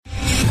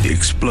The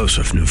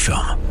explosive new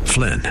film,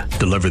 Flynn,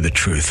 deliver the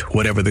truth,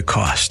 whatever the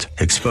cost,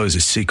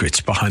 exposes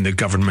secrets behind the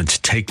government's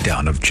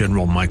takedown of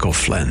General Michael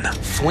Flynn.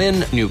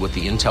 Flynn knew what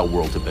the intel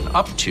world had been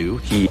up to.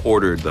 He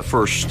ordered the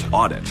first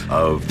audit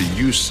of the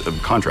use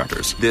of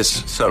contractors.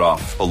 This set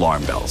off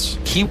alarm bells.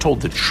 He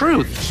told the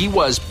truth. He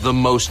was the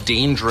most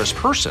dangerous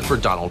person for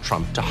Donald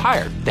Trump to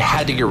hire. They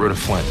had to get rid of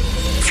Flynn.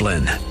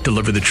 Flynn,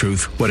 deliver the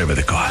truth, whatever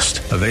the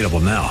cost. Available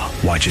now.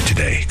 Watch it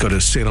today. Go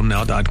to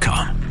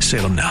salemnow.com.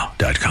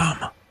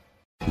 salemnow.com.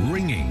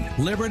 Ringing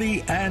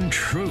liberty and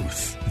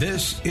truth.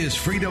 This is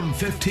Freedom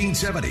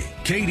 1570,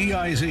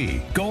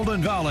 KDIZ,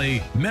 Golden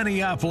Valley,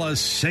 Minneapolis,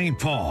 St.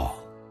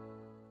 Paul.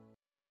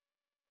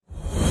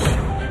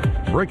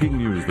 Breaking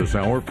news this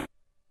hour.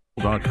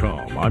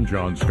 I'm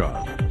John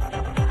Scott.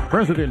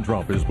 President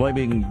Trump is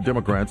blaming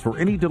Democrats for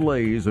any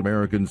delays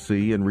Americans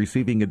see in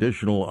receiving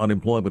additional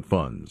unemployment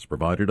funds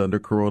provided under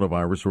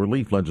coronavirus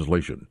relief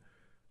legislation.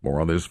 More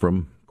on this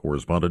from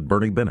correspondent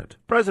Bernie Bennett.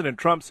 President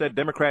Trump said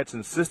Democrats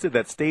insisted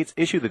that states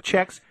issue the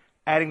checks,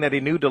 adding that he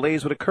knew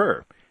delays would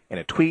occur. In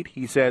a tweet,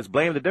 he says,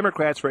 blame the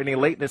Democrats for any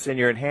lateness in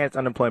your enhanced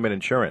unemployment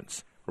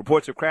insurance.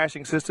 Reports of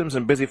crashing systems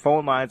and busy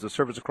phone lines of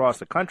service across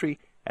the country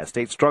as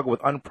states struggle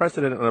with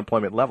unprecedented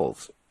unemployment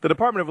levels. The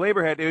Department of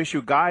Labor had to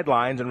issue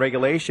guidelines and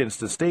regulations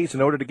to states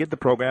in order to get the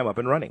program up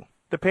and running.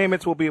 The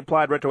payments will be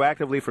applied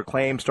retroactively for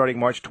claims starting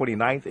March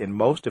 29th in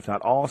most, if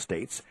not all,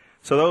 states.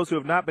 So those who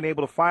have not been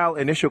able to file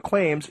initial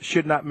claims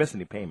should not miss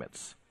any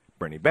payments.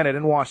 Bernie Bennett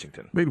in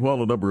Washington.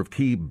 Meanwhile, a number of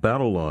key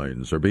battle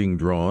lines are being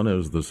drawn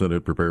as the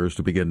Senate prepares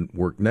to begin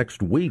work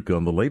next week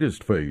on the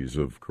latest phase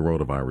of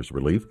coronavirus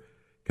relief.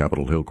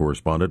 Capitol Hill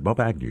correspondent Bob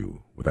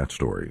Agnew with that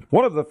story.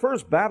 One of the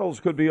first battles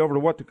could be over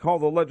to what to call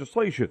the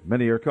legislation.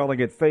 Many are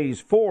calling it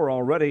Phase 4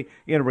 already.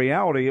 In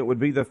reality, it would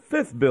be the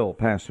fifth bill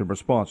passed in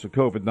response to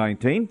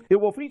COVID-19. It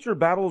will feature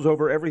battles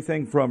over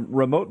everything from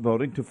remote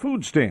voting to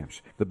food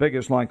stamps. The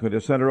biggest likely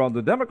to center on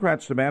the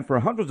Democrats' demand for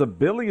hundreds of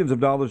billions of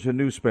dollars in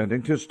new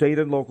spending to state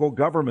and local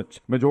governments.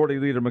 Majority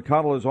Leader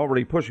McConnell is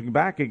already pushing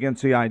back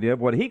against the idea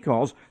of what he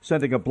calls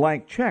sending a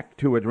blank check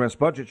to address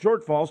budget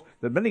shortfalls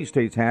that many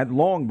states had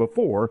long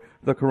before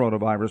the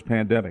coronavirus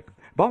pandemic.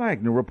 Bob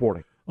Agnew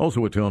reporting.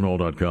 Also at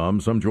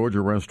townhall.com, some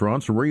Georgia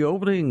restaurants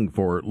reopening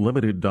for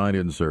limited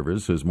dine-in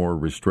service as more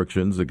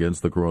restrictions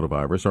against the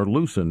coronavirus are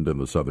loosened in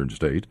the southern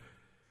state.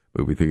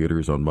 Movie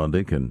theaters on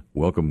Monday can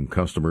welcome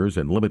customers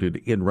and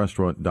limited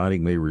in-restaurant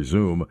dining may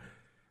resume.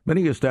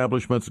 Many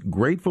establishments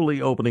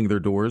gratefully opening their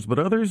doors, but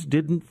others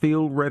didn't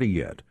feel ready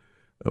yet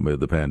amid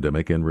the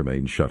pandemic and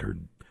remain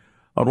shuttered.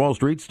 On Wall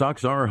Street,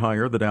 stocks are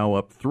higher, the Dow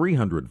up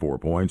 304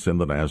 points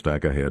and the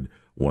Nasdaq ahead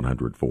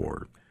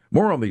 104.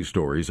 More on these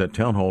stories at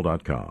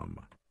townhall.com.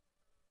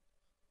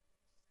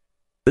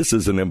 This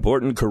is an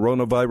important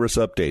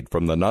coronavirus update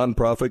from the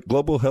nonprofit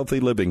Global Healthy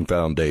Living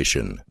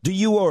Foundation. Do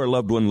you or a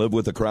loved one live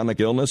with a chronic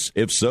illness?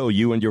 If so,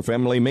 you and your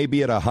family may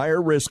be at a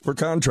higher risk for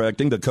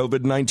contracting the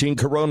COVID-19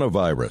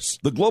 coronavirus.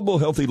 The Global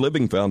Healthy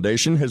Living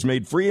Foundation has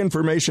made free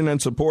information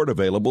and support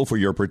available for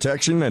your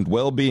protection and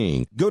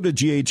well-being. Go to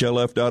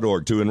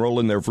ghlf.org to enroll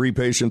in their free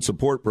patient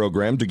support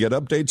program to get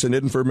updates and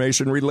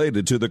information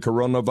related to the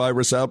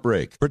coronavirus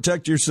outbreak.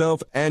 Protect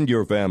yourself and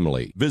your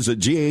family. Visit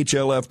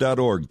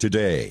ghlf.org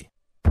today.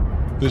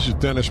 This is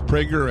Dennis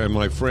Prager, and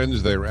my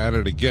friends, they're at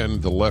it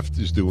again. The left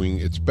is doing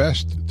its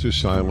best to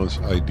silence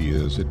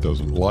ideas it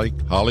doesn't like.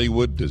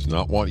 Hollywood does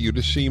not want you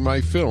to see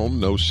my film,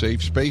 No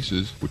Safe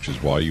Spaces, which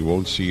is why you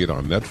won't see it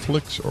on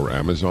Netflix or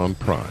Amazon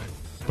Prime.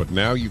 But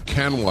now you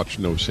can watch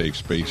No Safe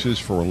Spaces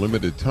for a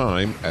limited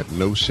time at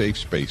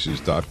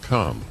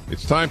nosafespaces.com.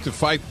 It's time to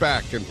fight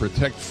back and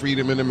protect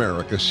freedom in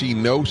America. See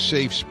No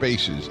Safe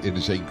Spaces. It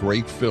is a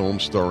great film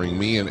starring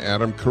me and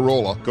Adam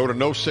Carolla. Go to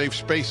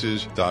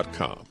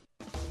nosafespaces.com.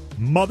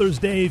 Mother's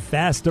Day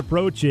fast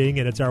approaching,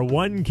 and it's our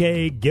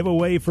 1K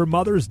giveaway for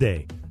Mother's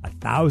Day.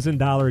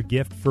 $1,000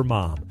 gift for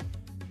mom.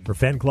 For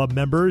Fan Club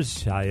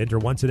members, enter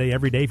once a day,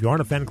 every day. If you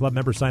aren't a Fan Club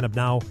member, sign up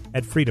now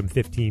at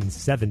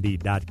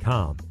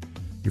freedom1570.com.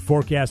 Your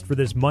forecast for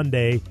this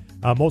Monday,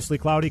 mostly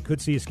cloudy, could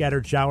see a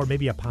scattered shower,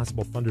 maybe a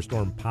possible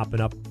thunderstorm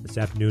popping up this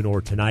afternoon or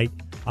tonight.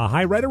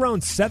 High right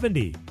around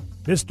 70.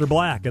 Mr.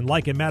 Black and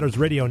Like It Matters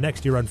Radio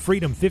next year on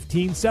Freedom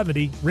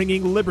 1570,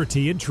 ringing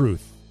liberty and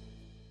truth.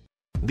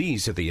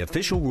 These are the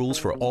official rules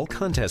for all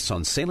contests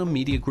on Salem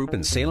Media Group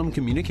and Salem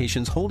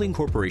Communications Holding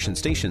Corporation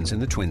stations in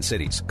the Twin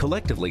Cities.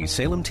 Collectively,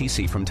 Salem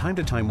TC from time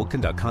to time will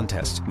conduct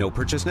contests. No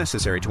purchase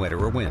necessary to enter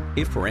or win.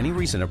 If for any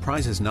reason a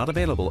prize is not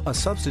available, a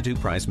substitute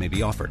prize may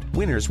be offered.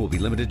 Winners will be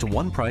limited to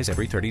one prize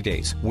every 30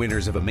 days.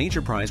 Winners of a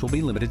major prize will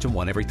be limited to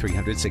one every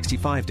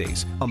 365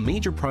 days. A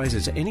major prize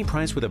is any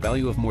prize with a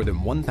value of more than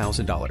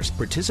 $1,000.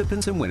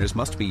 Participants and winners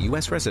must be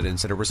U.S.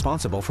 residents that are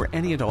responsible for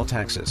any and all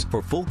taxes.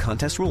 For full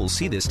contest rules,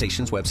 see this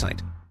station's website.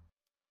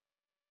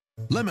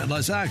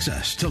 Limitless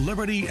access to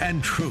liberty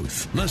and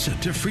truth. Listen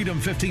to Freedom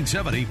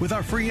 1570 with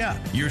our free app,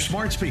 your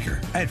smart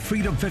speaker, at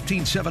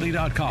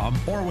freedom1570.com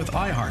or with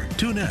iHeart,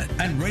 TuneIn,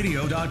 and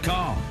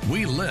radio.com.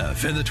 We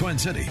live in the Twin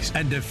Cities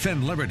and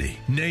defend liberty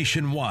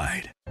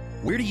nationwide.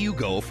 Where do you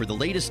go for the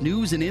latest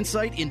news and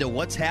insight into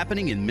what's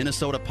happening in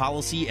Minnesota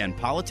policy and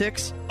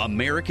politics?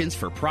 Americans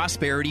for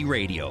Prosperity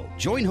Radio.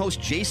 Join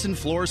host Jason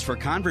Flores for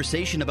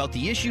conversation about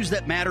the issues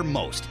that matter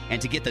most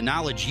and to get the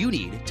knowledge you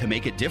need to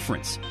make a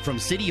difference. From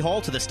City Hall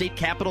to the state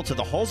capitol to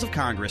the halls of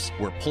Congress,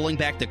 we're pulling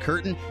back the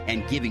curtain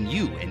and giving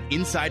you an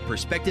inside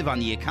perspective on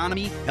the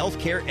economy,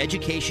 healthcare,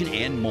 education,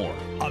 and more.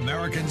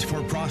 Americans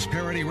for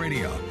Prosperity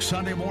Radio,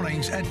 Sunday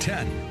mornings at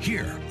 10,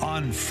 here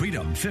on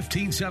Freedom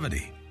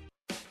 1570.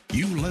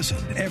 You listen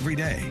every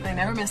day. I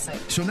never miss it.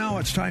 So now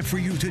it's time for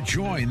you to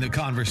join the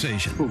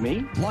conversation. Who,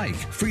 me? Like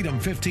Freedom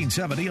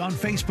 1570 on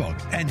Facebook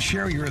and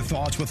share your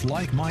thoughts with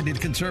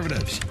like-minded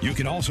conservatives. You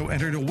can also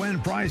enter to win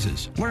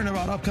prizes, learn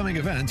about upcoming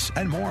events,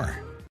 and more.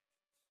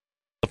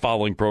 The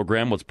following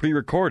program was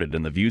pre-recorded,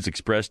 and the views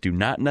expressed do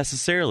not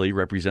necessarily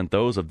represent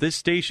those of this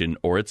station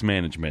or its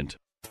management.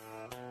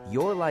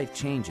 Your life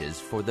changes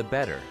for the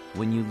better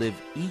when you live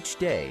each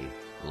day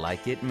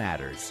like it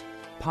matters.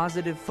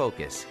 Positive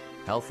focus,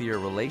 healthier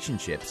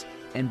relationships,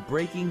 and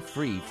breaking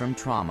free from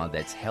trauma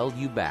that's held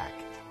you back.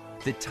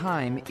 The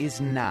time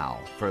is now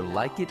for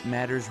Like It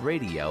Matters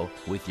Radio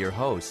with your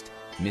host,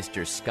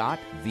 Mr. Scott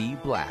V.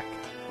 Black.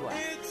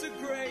 It's a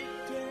great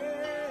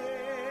day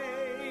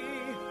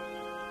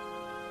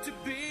to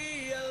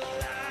be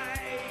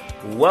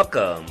alive.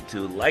 Welcome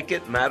to Like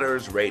It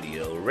Matters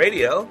Radio.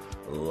 Radio,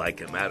 like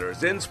it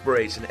matters,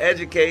 inspiration,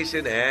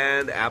 education,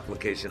 and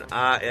application.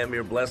 I am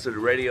your blessed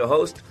radio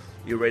host,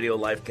 your radio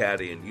life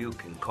caddy, and you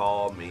can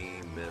call me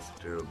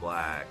Mr.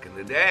 Black. And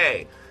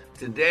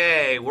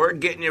today, we're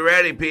getting you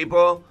ready,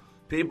 people.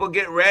 People,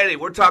 get ready.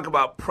 We're talking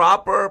about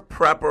proper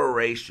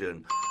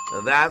preparation.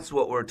 Now, that's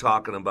what we're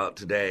talking about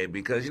today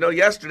because,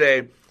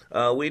 yesterday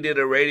we did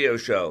a radio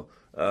show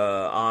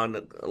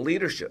on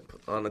leadership,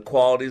 on the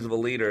qualities of a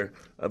leader.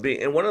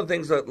 And one of the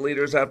things that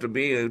leaders have to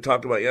be, we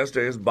talked about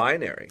yesterday, is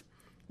binary.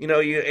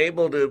 You're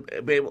able to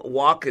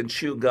walk and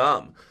chew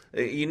gum.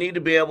 You need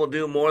to be able to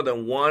do more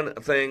than one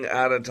thing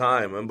at a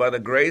time. And by the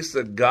grace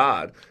of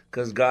God,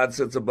 because God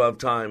sits above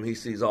time, he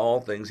sees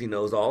all things, he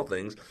knows all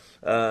things,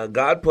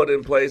 God put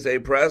in place a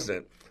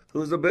president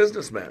who's a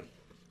businessman.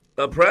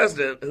 A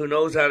president who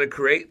knows how to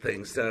create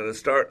things, how to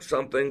start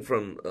something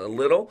from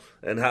little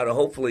and how to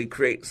hopefully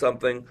create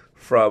something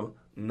from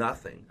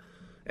nothing.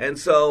 And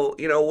so,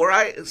 where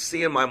I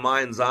see in my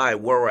mind's eye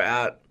where we're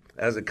at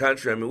as a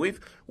country,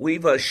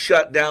 we've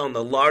shut down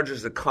the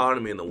largest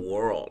economy in the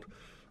world.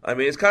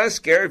 It's kind of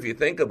scary if you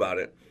think about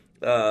it.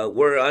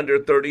 We're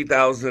under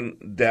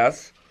 30,000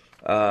 deaths.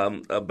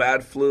 A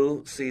bad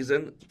flu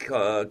season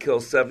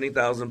kills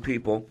 70,000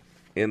 people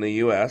in the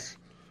U.S.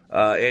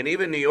 And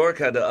even New York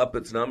had to up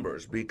its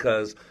numbers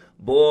because,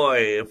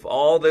 boy, if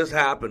all this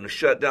happened,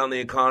 shut down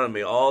the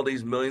economy, all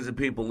these millions of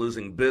people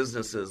losing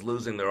businesses,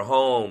 losing their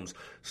homes,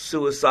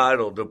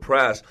 suicidal,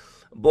 depressed,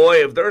 boy,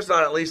 if there's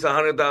not at least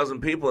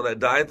 100,000 people that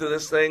die through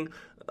this thing,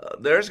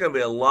 there's going to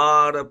be a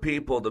lot of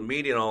people, the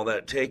media and all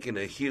that, taking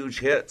a huge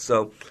hit.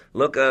 So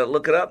look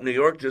it up. New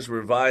York just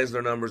revised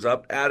their numbers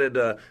up, added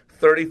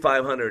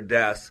 3,500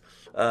 deaths.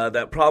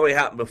 That probably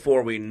happened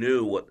before we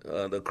knew what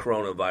the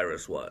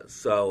coronavirus was.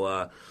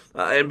 So,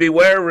 and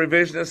beware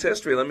revisionist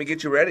history. Let me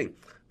get you ready.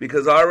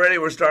 Because already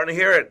we're starting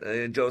to hear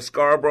it. Joe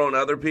Scarborough and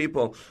other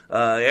people,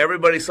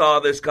 everybody saw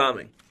this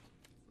coming.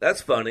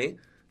 That's funny.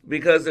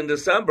 Because in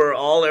December,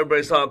 all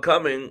everybody saw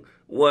coming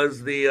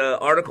was the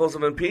articles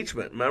of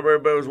impeachment. Remember,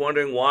 everybody was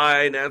wondering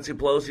why Nancy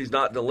Pelosi's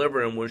not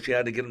delivering when she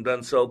had to get them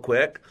done so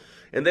quick.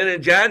 And then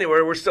in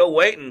January, we're still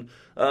waiting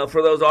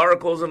for those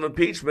articles of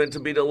impeachment to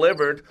be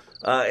delivered.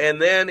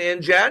 And then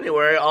in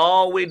January,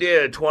 all we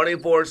did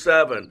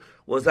 24/7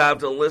 was have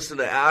to listen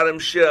to Adam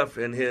Schiff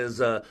and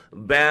his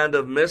band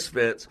of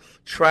misfits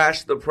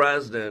trash the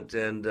president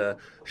and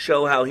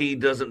show how he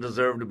doesn't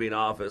deserve to be in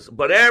office.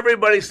 But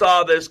everybody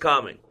saw this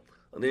coming.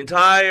 The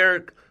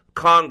entire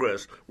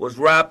Congress was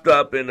wrapped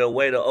up in a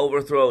way to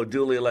overthrow a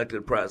duly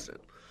elected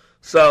president.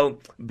 So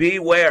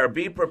beware,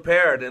 be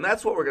prepared, and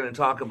that's what we're going to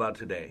talk about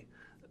today.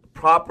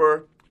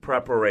 Proper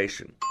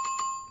preparation.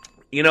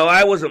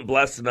 I wasn't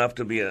blessed enough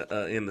to be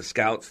in the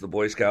Scouts, the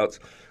Boy Scouts,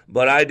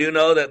 but I do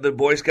know that the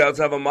Boy Scouts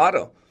have a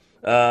motto,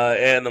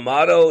 and the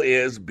motto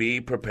is be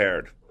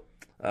prepared.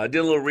 I did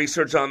a little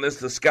research on this.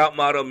 The Scout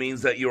motto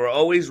means that you are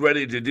always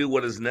ready to do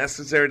what is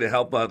necessary to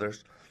help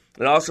others.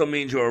 It also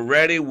means you are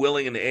ready,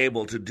 willing, and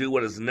able to do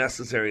what is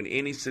necessary in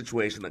any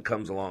situation that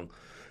comes along.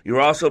 You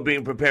are also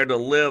being prepared to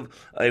live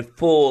a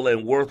full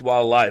and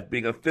worthwhile life,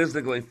 being a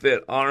physically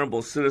fit,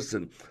 honorable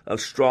citizen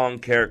of strong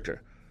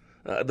character.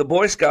 The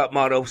Boy Scout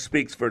motto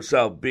speaks for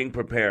itself. Being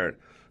prepared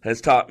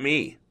has taught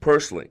me,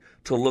 personally,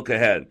 to look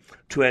ahead,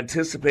 to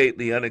anticipate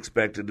the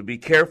unexpected, to be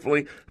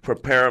carefully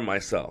preparing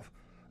myself.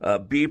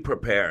 Be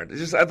prepared.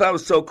 I thought it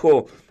was so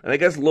cool. And I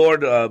guess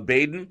Lord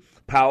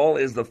Baden-Powell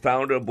is the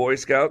founder of Boy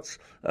Scouts.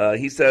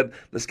 He said,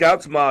 the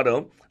Scouts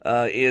motto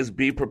is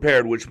be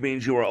prepared, which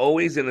means you are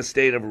always in a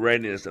state of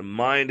readiness of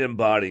mind and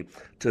body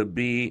to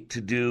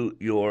do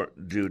your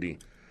duty.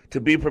 To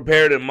be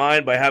prepared in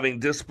mind by having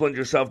disciplined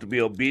yourself to be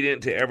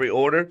obedient to every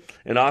order,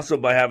 and also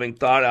by having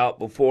thought out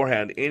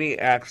beforehand any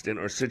accident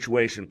or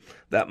situation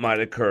that might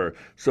occur,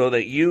 so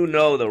that you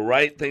know the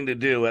right thing to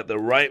do at the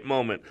right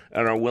moment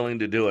and are willing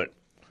to do it.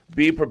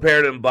 Be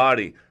prepared in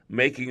body,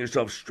 making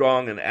yourself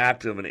strong and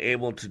active and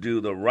able to do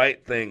the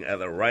right thing at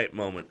the right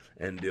moment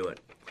and do it.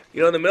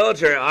 You know, in the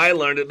military, I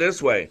learned it this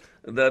way,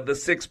 the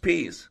 6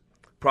 Ps.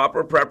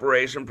 Proper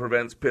preparation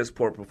prevents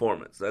piss-poor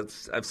performance.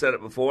 I've said it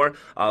before.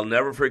 I'll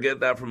never forget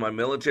that from my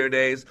military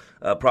days.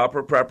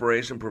 Proper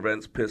preparation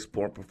prevents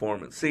piss-poor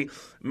performance. See,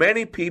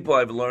 many people,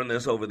 I've learned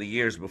this over the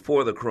years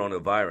before the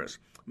coronavirus,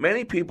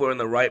 many people are in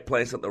the right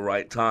place at the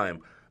right time,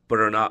 but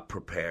are not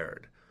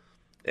prepared.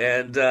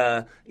 And,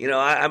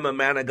 I'm a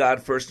man of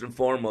God first and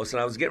foremost,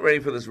 and I was getting ready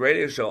for this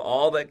radio show.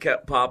 All that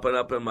kept popping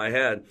up in my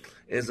head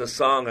is a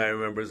song I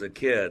remember as a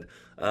kid.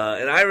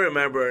 And I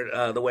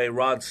remember the way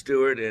Rod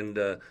Stewart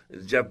and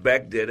Jeff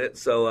Beck did it.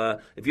 So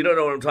if you don't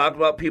know what I'm talking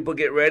about, people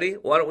get ready.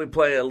 Why don't we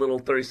play a little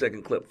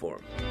 30-second clip for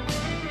them?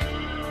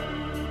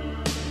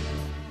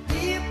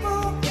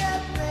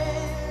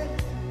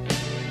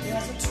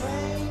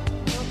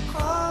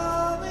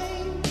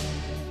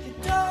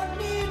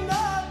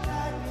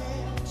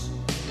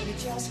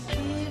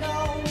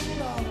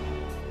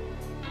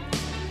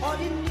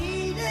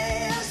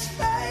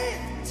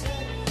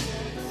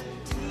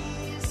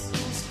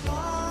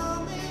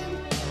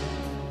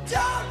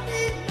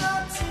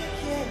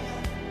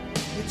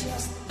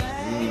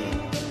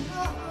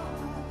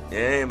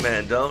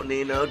 Amen. Don't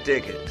need no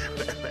ticket.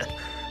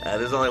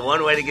 There's only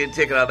one way to get a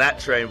ticket on that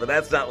train, but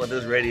that's not what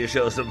this radio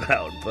show is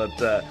about. But,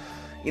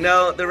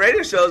 the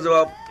radio show is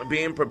about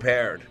being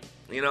prepared.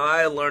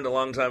 I learned a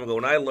long time ago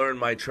when I learned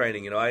my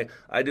training.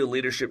 I do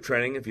leadership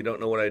training, if you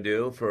don't know what I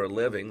do for a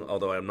living,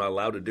 although I'm not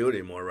allowed to do it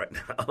anymore right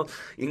now.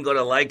 You can go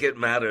to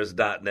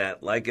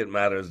likeitmatters.net,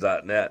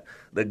 likeitmatters.net.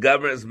 The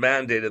government has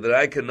mandated that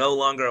I can no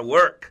longer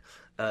work.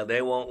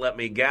 They won't let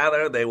me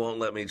gather. They won't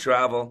let me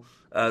travel.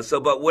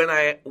 But when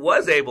I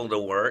was able to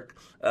work,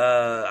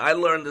 I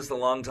learned this a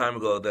long time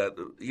ago that,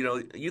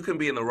 you can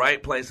be in the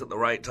right place at the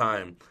right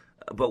time,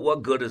 but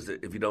what good is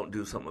it if you don't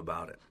do something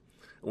about it?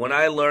 When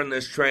I learned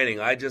this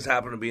training, I just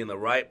happened to be in the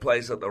right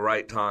place at the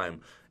right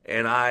time,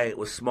 and I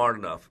was smart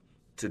enough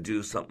to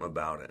do something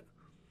about it.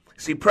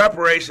 See,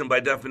 preparation by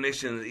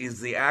definition is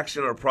the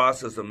action or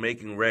process of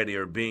making ready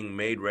or being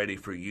made ready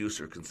for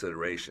use or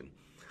consideration.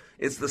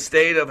 It's the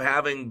state of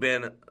having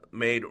been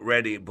made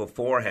ready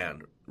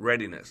beforehand,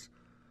 readiness.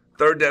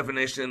 Third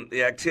definition,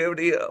 the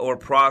activity or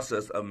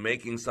process of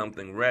making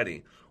something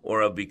ready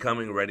or of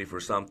becoming ready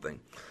for something.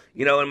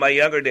 In my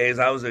younger days,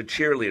 I was a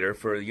cheerleader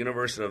for the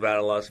University of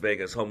Nevada, Las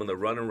Vegas, home of the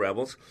Runnin'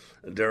 Rebels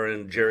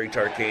during Jerry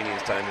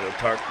Tarkanian's time,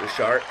 Tark the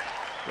Shark.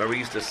 Remember,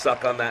 he used to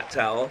suck on that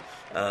towel.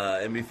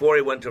 And before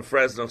he went to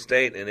Fresno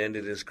State and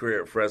ended his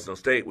career at Fresno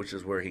State, which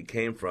is where he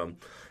came from,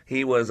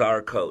 he was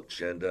our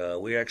coach. And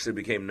we actually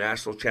became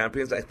national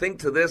champions. I think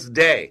to this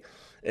day,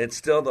 it's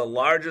still the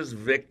largest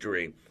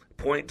victory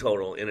point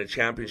total in a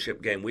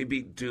championship game. We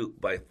beat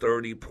Duke by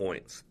 30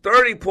 points.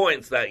 30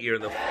 points that year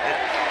in the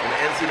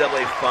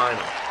NCAA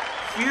final.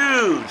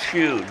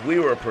 Huge. We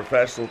were a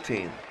professional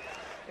team.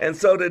 And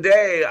so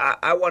today,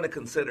 I want to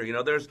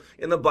consider, there's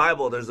in the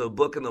Bible, there's a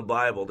book in the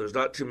Bible. There's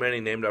not too many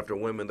named after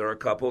women. There are a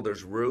couple.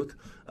 There's Ruth,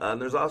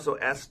 and there's also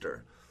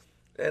Esther.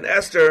 And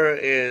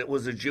Esther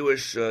was a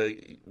Jewish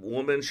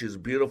woman. She's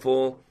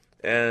beautiful.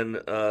 And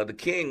the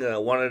king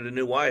wanted a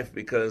new wife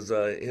because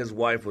his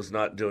wife was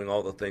not doing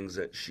all the things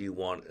that he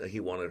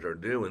wanted her to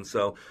do. And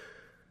so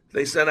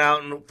they sent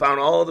out and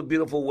found all the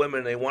beautiful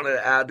women they wanted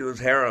to add to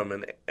his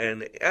harem,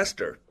 and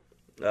Esther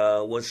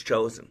was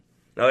chosen.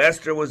 Now,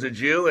 Esther was a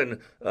Jew, and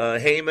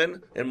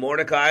Haman and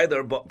Mordecai,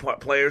 they're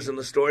players in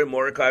the story.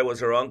 Mordecai was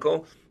her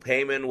uncle.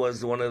 Haman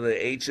was one of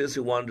the H's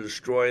who wanted to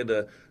destroy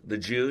the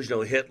Jews.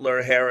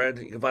 Hitler, Herod.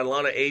 You can find a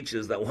lot of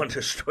H's that want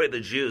to destroy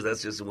the Jews.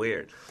 That's just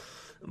weird.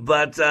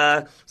 But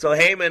so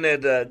Haman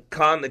had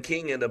conned the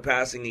king into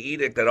passing the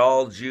edict that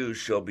all Jews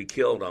shall be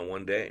killed on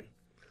one day.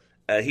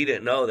 He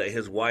didn't know that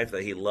his wife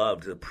that he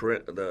loved,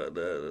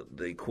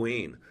 the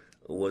queen,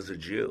 was a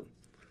Jew.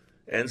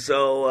 And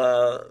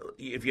so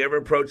if you ever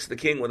approach the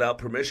king without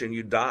permission,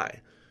 you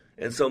die.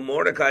 And so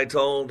Mordecai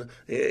told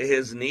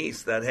his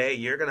niece that, hey,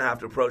 you're going to have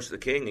to approach the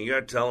king and you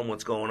have to tell him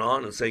what's going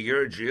on and say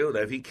you're a Jew,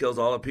 that if he kills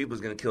all the people,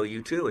 he's going to kill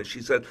you too. And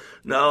she said,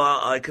 no,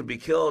 I could be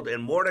killed.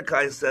 And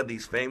Mordecai said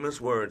these famous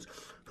words,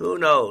 who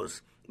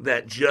knows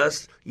that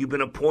just you've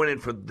been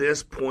appointed for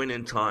this point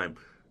in time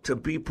to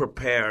be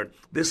prepared.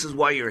 This is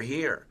why you're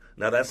here.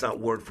 Now, that's not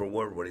word for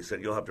word what he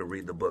said. You'll have to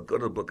read the book. Go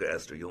to the book of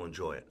Esther. You'll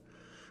enjoy it.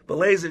 But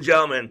ladies and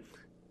gentlemen,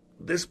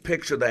 this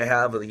picture they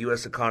have of the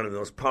U.S. economy, the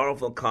most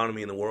powerful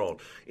economy in the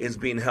world, is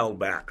being held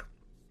back.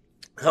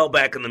 Held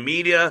back in the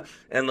media,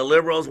 and the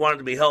liberals want it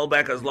to be held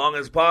back as long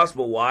as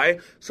possible. Why?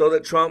 So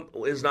that Trump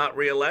is not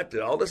reelected.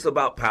 All this is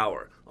about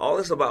power. All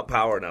this is about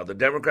power now. The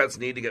Democrats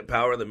need to get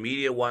power. The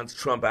media wants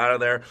Trump out of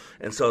there,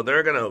 and so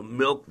they're going to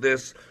milk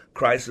this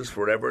crisis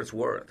for whatever it's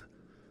worth.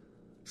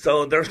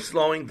 So they're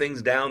slowing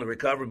things down, the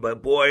recovery.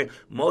 But, boy,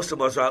 most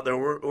of us out there,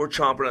 we're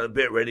chomping at the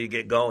bit, ready to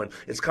get going.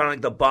 It's kind of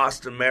like the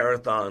Boston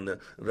Marathon,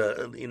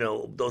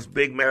 those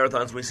big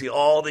marathons. We see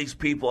all these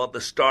people at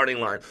the starting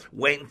line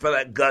waiting for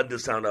that gun to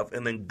sound off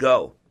and then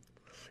go.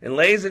 And,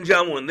 ladies and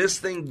gentlemen, when this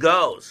thing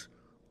goes,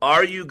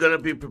 are you going to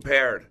be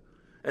prepared?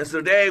 And so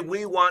today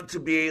we want to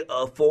be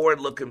a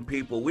forward-looking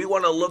people. We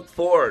want to look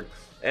forward.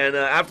 And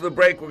after the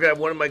break, we're going to have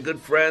one of my good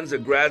friends, a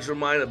graduate of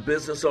mine, a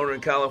business owner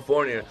in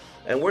California,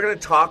 and we're going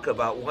to talk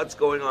about what's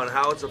going on,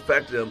 how it's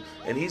affected him,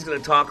 and he's going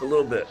to talk a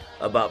little bit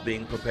about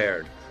being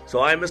prepared.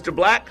 So I'm Mr.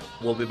 Black.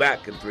 We'll be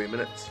back in 3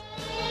 minutes.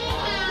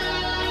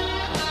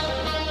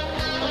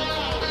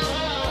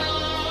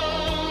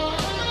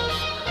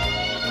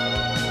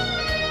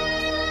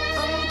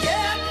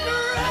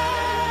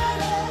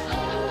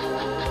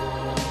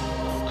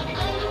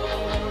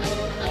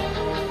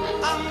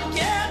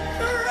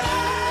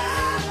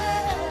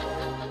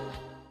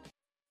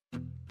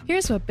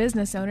 Here's what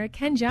business owner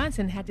Ken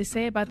Johnson had to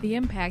say about the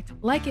impact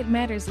Like It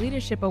Matters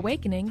Leadership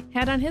Awakening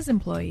had on his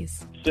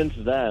employees. Since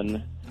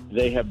then,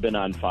 they have been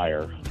on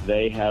fire.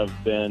 They have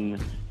been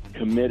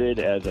committed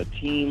as a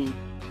team,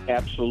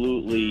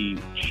 absolutely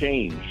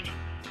changed.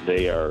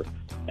 They are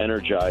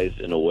energized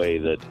in a way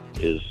that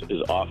is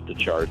off the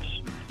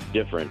charts,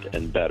 different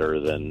and better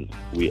than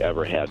we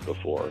ever had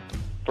before.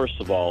 First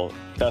of all,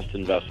 best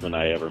investment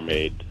I ever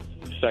made.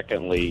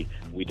 Secondly,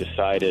 we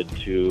decided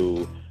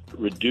to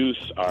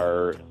reduce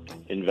our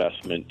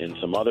investment in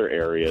some other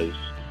areas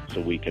so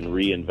we can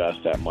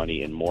reinvest that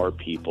money in more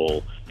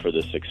people for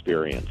this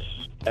experience.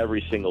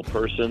 Every single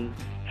person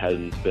has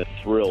been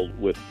thrilled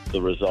with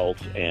the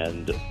results,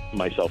 and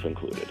myself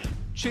included.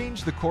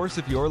 Change the course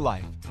of your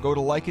life. Go to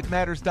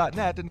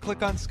likeitmatters.net and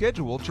click on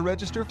schedule to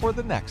register for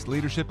the next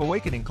Leadership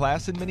Awakening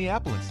class in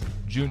Minneapolis,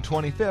 June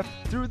 25th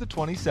through the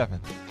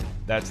 27th.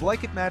 That's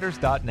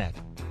likeitmatters.net.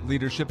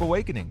 Leadership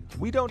Awakening.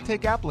 We don't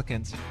take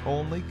applicants,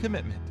 only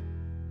commitment.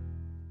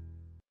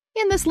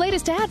 In this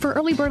latest ad for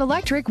Early Bird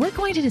Electric, we're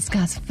going to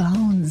discuss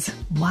phones.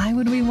 Why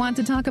would we want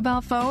to talk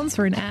about phones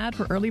for an ad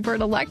for Early Bird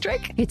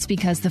Electric? It's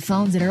because the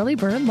phones at Early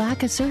Bird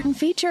lack a certain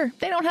feature.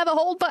 They don't have a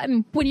hold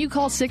button. When you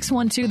call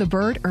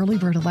 612-THE-BIRD, Early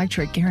Bird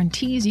Electric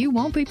guarantees you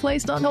won't be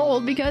placed on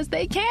hold because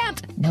they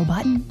can't. No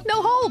button,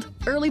 no hold.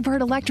 Early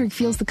Bird Electric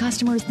feels the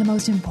customer is the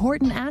most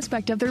important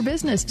aspect of their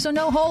business, so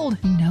no hold,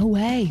 no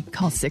way.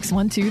 Call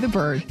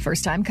 612-THE-BIRD.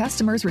 First-time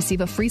customers receive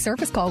a free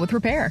service call with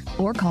repair,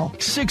 or call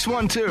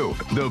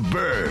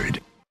 612-THE-BIRD.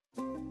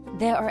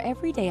 There are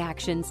everyday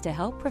actions to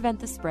help prevent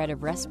the spread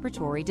of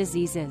respiratory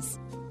diseases.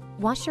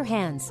 Wash your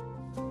hands.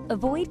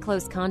 Avoid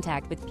close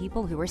contact with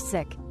people who are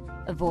sick.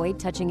 Avoid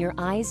touching your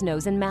eyes,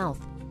 nose, and mouth.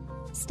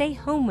 Stay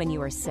home when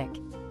you are sick.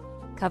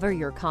 Cover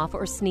your cough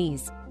or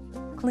sneeze.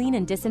 Clean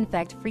and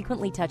disinfect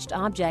frequently touched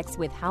objects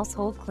with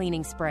household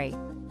cleaning spray.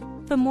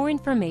 For more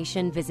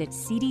information, visit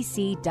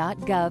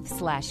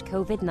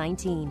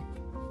cdc.gov/COVID-19.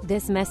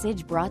 This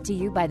message brought to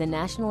you by the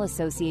National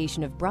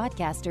Association of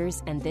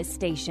Broadcasters and this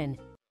station.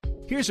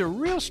 Here's a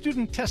real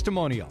student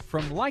testimonial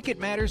from Like It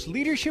Matters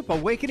Leadership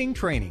Awakening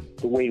Training.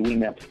 The way we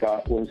met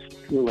Scott was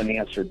through an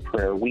answered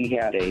prayer. We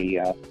had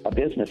a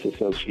business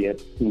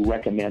associate who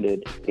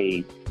recommended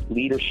a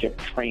leadership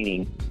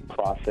training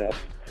process.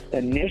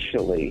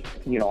 Initially,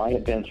 I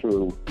had been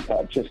through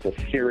just a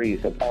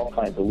series of all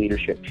kinds of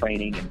leadership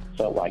training and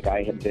felt like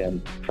I had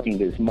been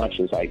trained as much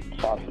as I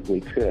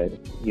possibly could.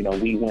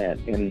 We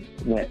went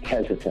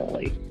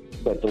hesitantly.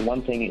 But the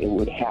one thing, it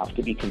would have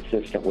to be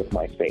consistent with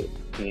my faith.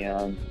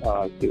 And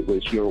it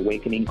was your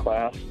awakening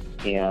class.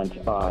 And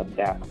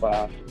that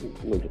class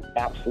was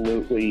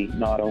absolutely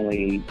not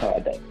only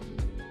the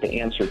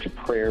answer to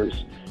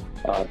prayers,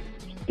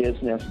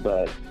 business,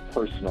 but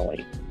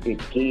personally.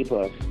 It gave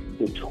us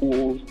the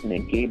tools and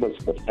it gave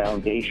us the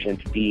foundation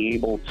to be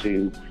able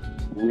to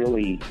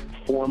really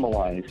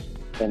formalize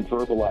and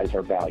verbalize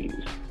our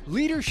values.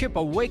 Leadership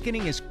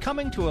Awakening is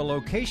coming to a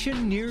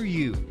location near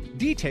you.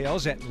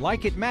 Details at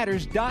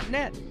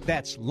likeitmatters.net.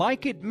 That's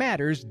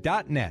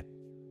likeitmatters.net.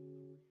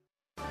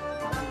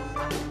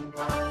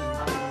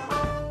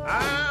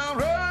 I'm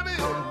ready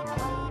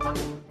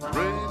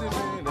as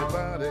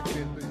anybody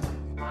can be.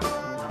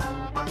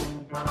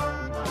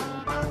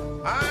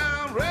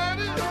 I'm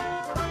ready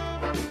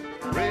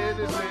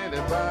as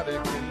anybody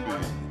can be.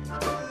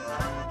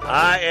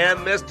 I am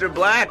Mr.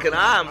 Black, and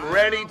I'm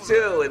ready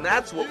too. And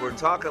that's what we're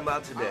talking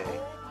about today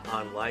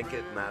on Like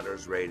It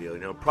Matters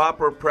Radio.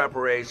 Proper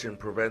preparation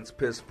prevents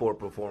piss-poor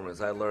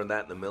performance. I learned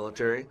that in the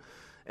military.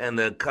 And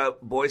the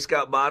Boy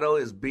Scout motto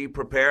is be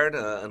prepared.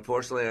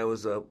 Unfortunately, I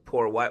was a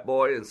poor white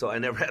boy, and so I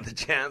never had the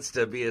chance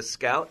to be a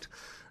scout.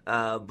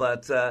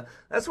 But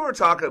that's what we're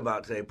talking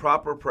about today,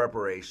 proper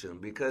preparation.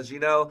 Because,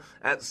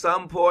 at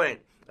some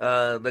point,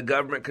 the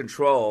government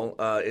control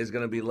is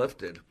going to be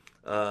lifted.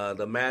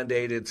 The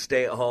mandated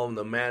stay at home,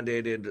 the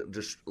mandated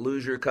just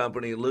lose your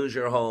company, lose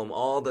your home,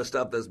 all the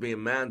stuff that's being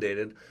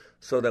mandated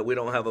so that we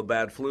don't have a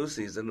bad flu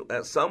season.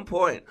 At some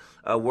point,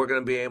 we're going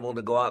to be able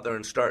to go out there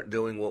and start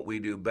doing what we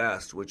do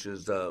best, which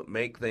is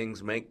make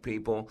things, make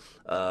people,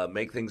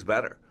 make things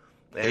better.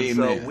 And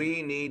Amen. so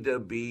we need to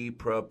be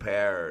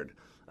prepared.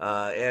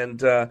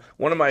 And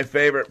one of my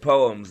favorite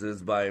poems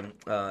is by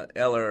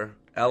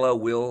Ella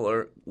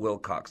Wheeler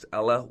Wilcox.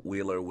 Ella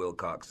Wheeler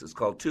Wilcox. It's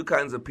called Two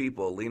Kinds of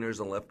People, Leaners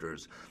and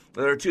Lifters.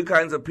 There are two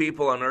kinds of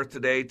people on earth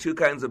today, two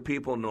kinds of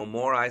people, no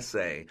more I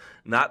say,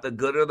 not the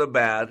good or the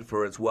bad,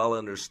 for it's well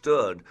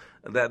understood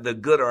that the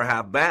good are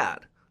half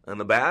bad, and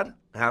the bad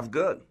half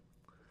good.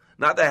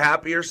 Not the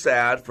happy or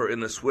sad, for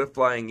in the swift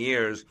flying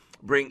years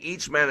bring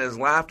each man his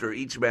laughter,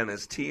 each man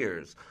his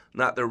tears.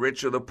 Not the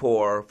rich or the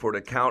poor, for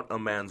to count a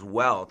man's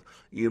wealth,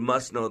 you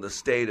must know the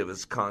state of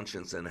his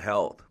conscience and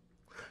health.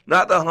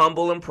 Not the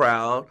humble and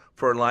proud,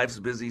 for in life's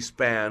busy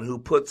span, who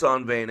puts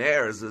on vain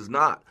airs is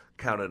not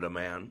counted a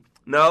man.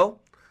 No,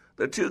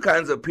 the two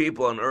kinds of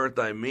people on earth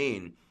I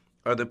mean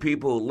are the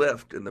people who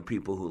lift and the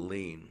people who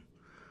lean.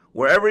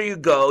 Wherever you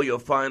go, you'll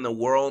find the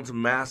world's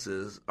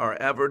masses are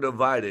ever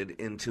divided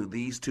into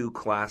these two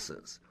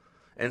classes.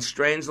 And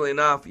strangely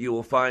enough, you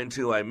will find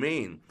too, I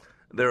mean,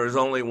 there is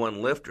only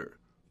one lifter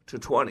to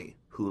 20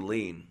 who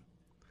lean.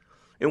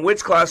 In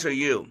which class are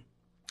you?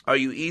 Are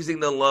you easing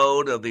the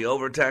load of the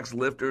overtaxed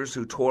lifters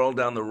who toil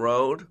down the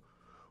road?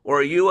 Or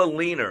are you a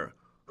leaner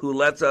who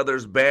lets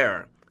others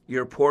bear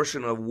your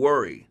portion of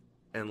worry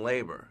and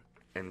labor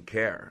and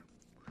care?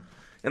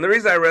 And the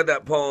reason I read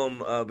that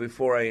poem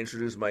before I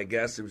introduced my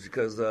guest is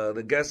because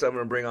the guest I'm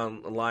going to bring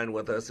on the line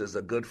with us is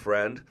a good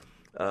friend.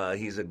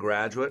 He's a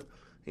graduate.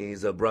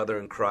 He's a brother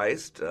in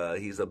Christ.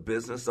 He's a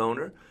business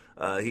owner.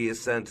 He has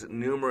sent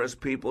numerous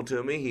people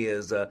to me. He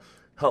has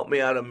helped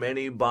me out of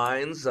many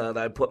binds that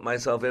I put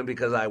myself in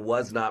because I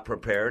was not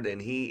prepared,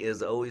 and he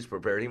is always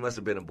prepared. He must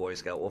have been a Boy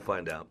Scout. We'll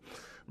find out.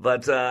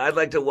 But I'd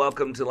like to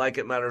welcome to Like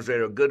It Matters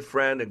Radio a good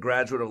friend, a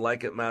graduate of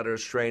Like It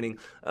Matters training,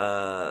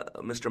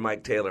 Mr.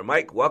 Mike Taylor.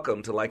 Mike,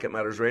 welcome to Like It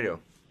Matters Radio.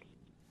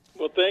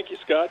 Well, thank you,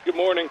 Scott. Good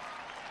morning.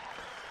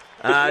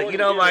 You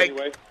know, Mike.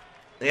 Anyway.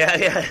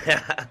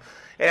 Yeah.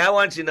 Hey, I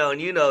want you to know, and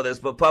you know this,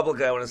 but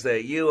publicly I want to say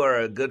you are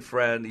a good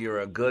friend.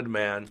 You're a good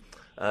man.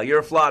 You're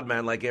a flawed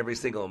man like every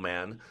single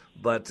man.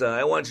 But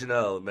I want you to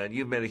know, man,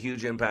 you've made a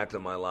huge impact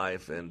on my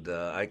life, and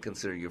I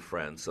consider you a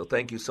friend. So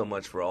thank you so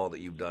much for all that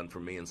you've done for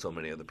me and so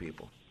many other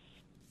people.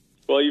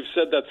 Well, you've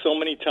said that so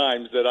many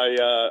times that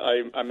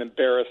I'm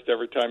embarrassed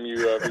every time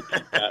you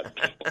repeat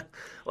that.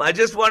 Well, I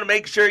just want to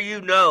make sure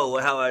you know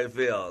how I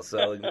feel.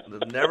 So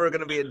never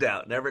going to be a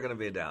doubt. Never going to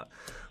be a doubt.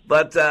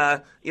 But,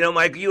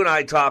 Mike, you and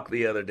I talked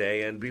the other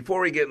day, and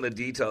before we get into the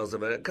details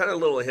of it, kind of a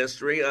little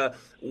history.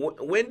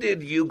 When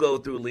did you go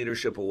through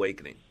Leadership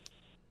Awakening?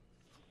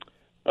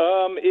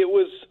 It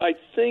was, I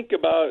think,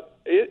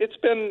 it's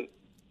been,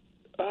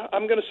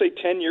 I'm going to say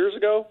 10 years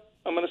ago.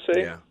 I'm going to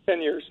say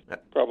 10 years,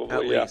 probably.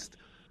 At least.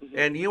 Mm-hmm.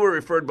 And you were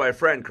referred by a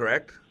friend,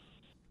 correct?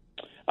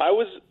 I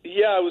was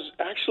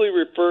actually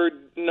referred,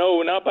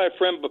 no, not by a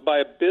friend, but by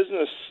a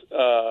business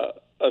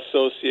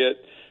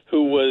associate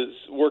who was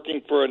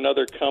working for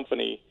another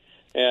company.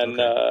 And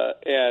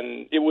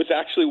it was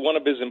actually one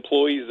of his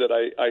employees that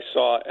I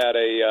saw at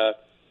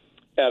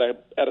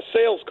a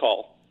sales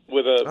call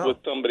with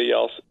somebody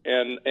else,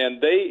 and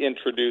they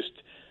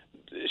introduced.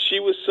 She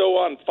was so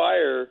on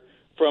fire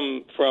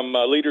from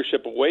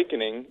Leadership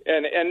Awakening,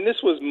 and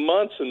this was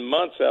months and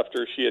months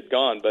after she had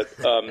gone, but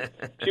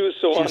she was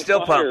so on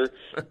still fire.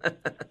 Pumped.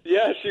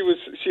 Yeah, she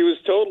was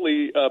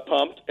totally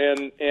pumped,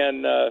 and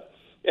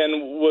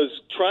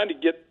was trying to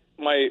get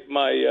my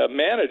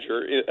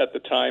manager at the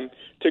time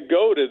to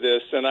go to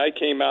this, and I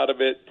came out of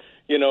it.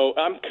 You know,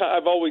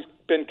 I've always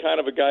been kind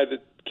of a guy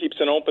that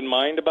keeps an open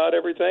mind about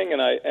everything,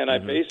 and I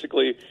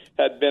basically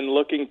had been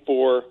looking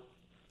for,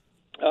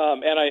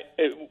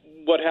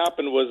 what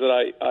happened was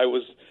that I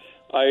was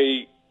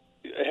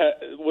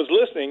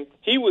listening.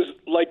 He was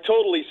like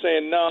totally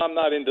saying, "No, I'm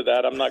not into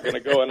that. I'm not going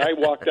to go." And I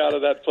walked out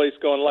of that place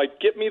going,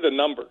 like, "Get me the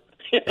number,"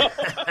 because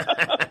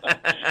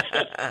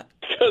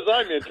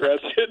I'm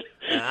interested.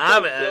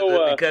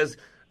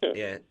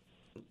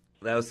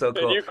 That was so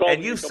cool.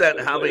 And you've sent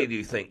how many do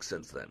you think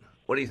since then?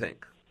 What do you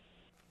think?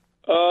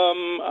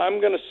 I'm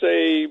going to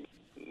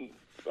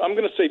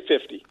say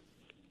 50.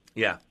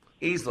 Yeah,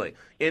 easily.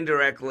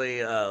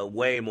 Indirectly,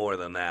 way more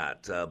than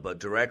that, but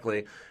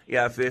directly,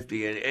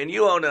 50. And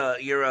you own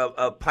you're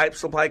a pipe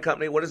supply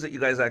company. What is it you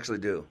guys actually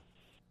do?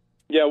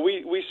 Yeah,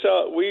 we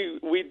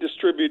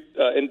distribute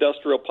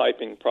industrial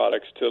piping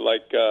products to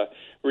like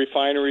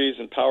refineries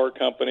and power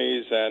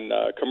companies and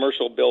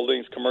commercial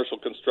buildings, commercial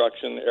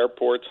construction,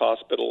 airports,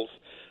 hospitals,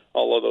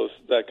 all of those,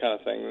 that kind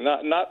of thing.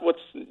 Not what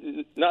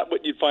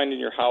you'd find in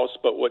your house,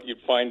 but what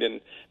you'd find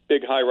in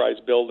big high-rise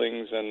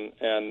buildings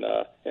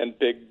and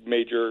big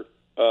major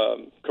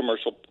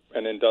commercial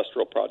and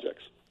industrial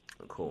projects.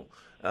 Cool.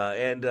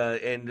 And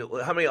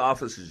how many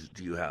offices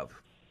do you have?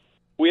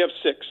 We have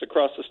 6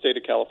 across the state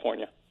of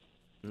California.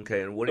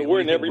 Okay, and what so do you we're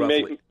think in every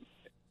roughly?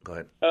 Go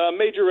ahead.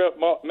 Major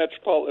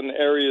metropolitan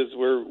areas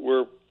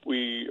where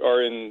we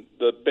are in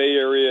the Bay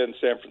Area in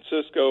San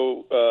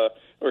Francisco,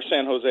 or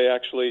San Jose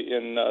actually,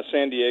 in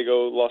San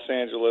Diego, Los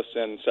Angeles,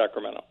 and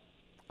Sacramento.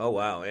 Oh,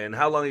 wow. And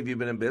how long have you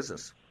been in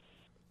business?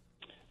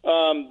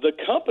 The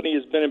company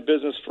has been in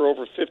business for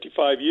over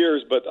 55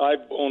 years, but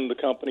I've owned the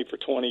company for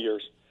 20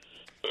 years.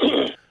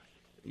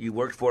 You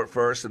worked for it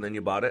first, and then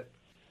you bought it?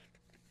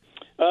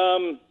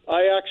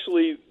 I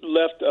actually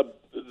left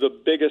the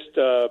biggest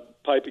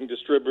piping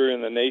distributor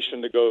in the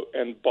nation to go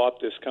and bought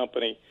this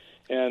company,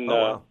 and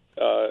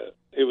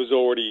it was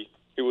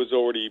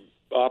already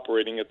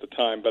operating at the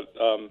time. But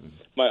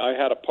I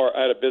had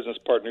a business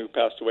partner who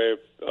passed away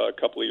a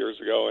couple of years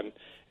ago,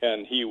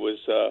 and he was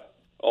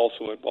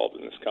also involved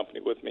in this company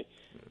with me.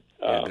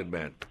 Yeah, good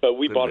man. But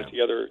we bought it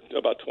together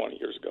about 20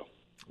 years ago.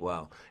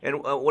 Wow.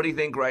 And what do you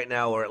think right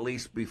now, or at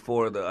least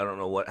before I don't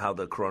know how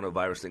the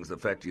coronavirus things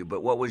affect you,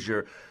 but what was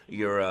your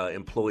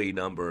employee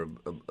number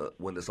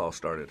when this all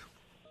started?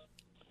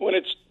 When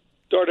it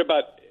started,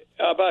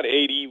 about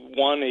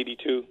 81,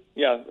 82.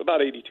 Yeah,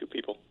 about 82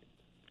 people.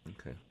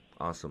 Okay.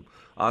 Awesome.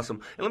 And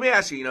let me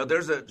ask you,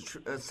 there's a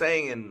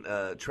saying in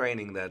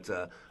training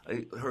that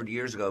I heard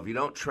years ago, if you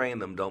don't train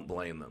them, don't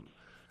blame them.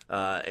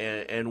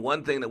 And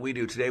one thing that we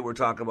do today, we're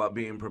talking about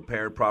being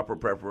prepared, proper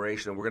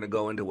preparation, and we're going to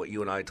go into what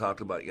you and I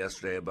talked about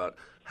yesterday about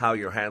how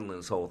you're handling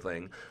this whole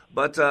thing.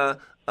 But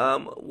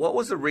what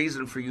was the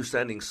reason for you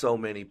sending so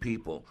many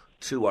people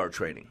to our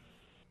training?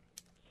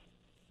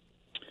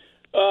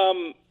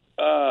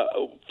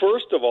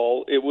 First of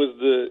all, it was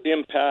the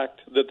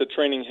impact that the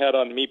training had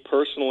on me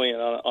personally and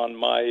on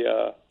my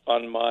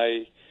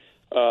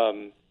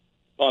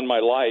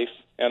life,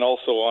 and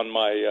also on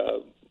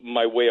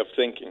my way of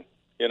thinking.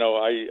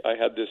 I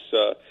had this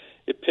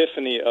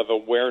epiphany of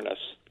awareness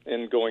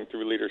in going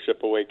through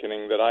Leadership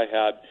Awakening that I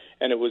had,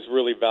 and it was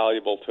really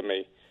valuable to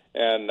me.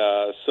 And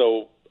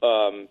so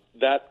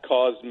that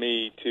caused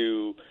me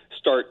to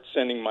start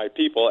sending my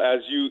people.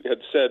 As you had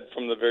said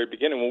from the very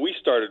beginning, when we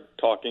started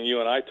talking, you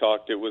and I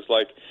talked, it was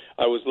like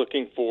I was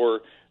looking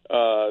for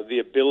the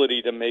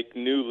ability to make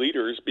new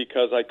leaders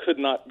because I could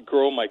not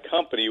grow my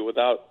company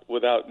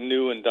without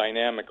new and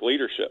dynamic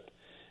leadership.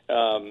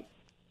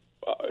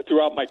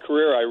 Throughout my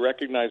career, I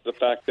recognized the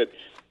fact that,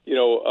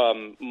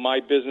 my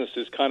business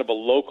is kind of a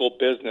local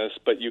business,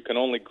 but you can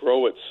only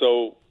grow it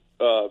so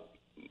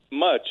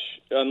much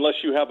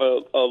unless you have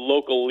a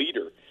local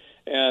leader.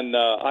 And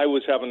I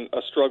was having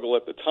a struggle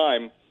at the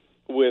time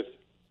with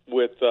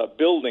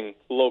building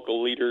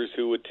local leaders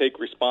who would take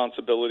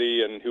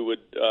responsibility and who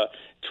would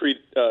treat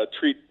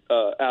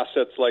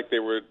assets like they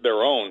were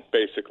their own,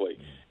 basically.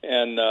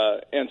 And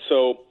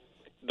so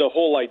the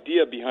whole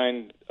idea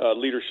behind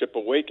Leadership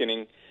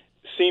Awakening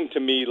seemed to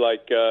me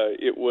like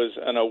it was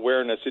an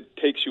awareness. It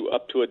takes you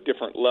up to a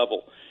different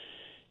level.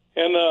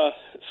 And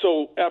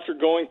so after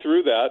going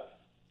through that,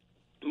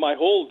 my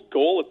whole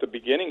goal at the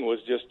beginning was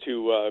just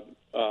to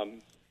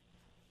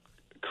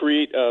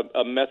create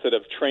a method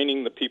of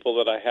training the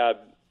people that I had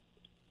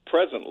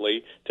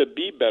presently to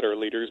be better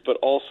leaders, but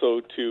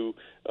also to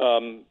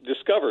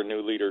discover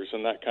new leaders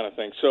and that kind of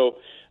thing. So,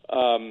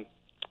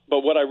 but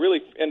what I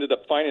really ended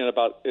up finding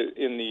about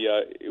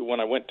when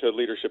I went to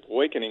Leadership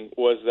Awakening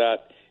was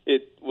that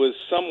it was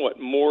somewhat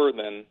more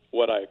than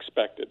what I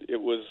expected.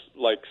 It was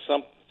like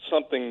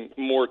something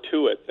more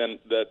to it than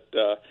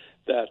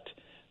that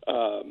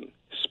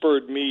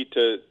spurred me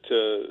to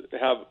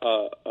have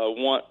a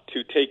want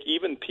to take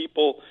even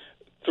people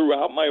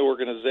throughout my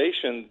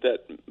organization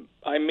that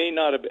I may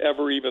not have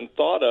ever even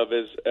thought of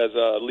as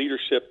a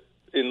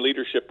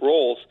leadership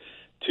roles,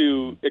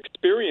 to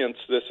experience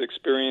this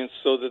experience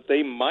so that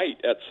they might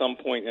at some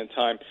point in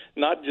time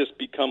not just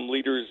become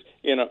leaders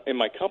in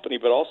my company,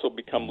 but also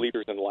become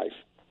leaders in life.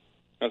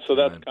 And so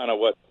that's kind of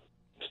what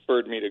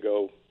spurred me to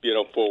go,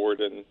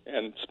 forward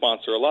and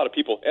sponsor a lot of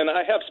people. And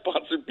I have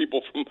sponsored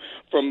people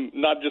from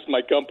not just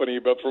my company,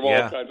 but from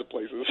all kinds of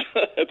places.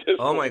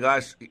 Oh my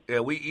gosh.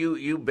 Yeah,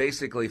 you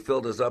basically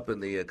filled us up in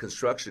the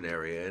construction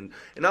area. And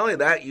not only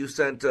that, you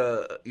sent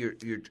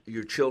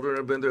your children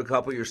have been through a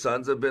couple, your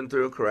sons have been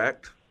through,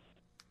 correct?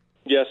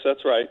 Yes,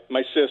 that's right.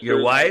 My sister.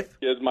 Your wife?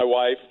 Is my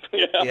wife.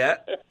 Yeah.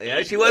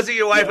 She wasn't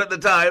your wife at the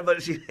time,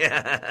 but she.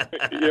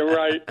 You're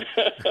right.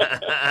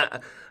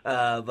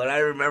 But I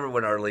remember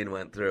when Arlene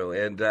went through,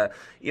 and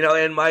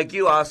and Mike,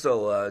 you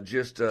also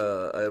just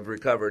have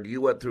recovered.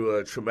 You went through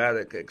a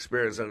traumatic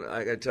experience, and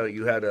I got to tell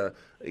you,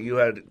 you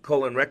had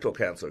colon rectal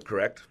cancer,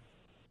 correct?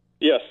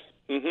 Yes.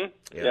 Mm-hmm.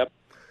 Yeah. Yep.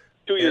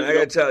 2 years ago. I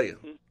got to tell you,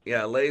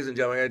 ladies and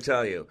gentlemen, I got to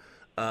tell you.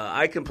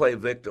 I can play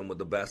victim with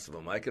the best of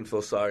them. I can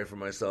feel sorry for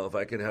myself.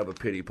 I can have a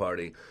pity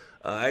party.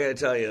 I got to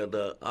tell you,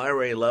 I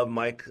already love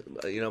Mike.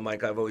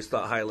 Mike, I've always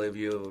thought highly of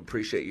you,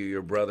 appreciate you,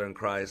 your brother in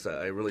Christ.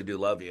 I really do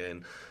love you.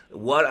 And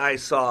what I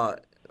saw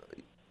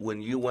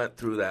when you went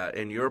through that,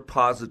 and your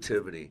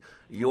positivity,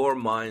 your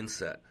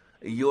mindset,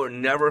 you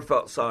never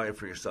felt sorry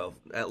for yourself,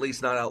 at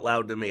least not out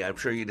loud to me. I'm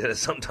sure you did it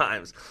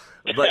sometimes,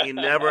 but you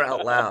never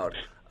out loud.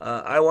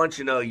 I want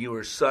you to know you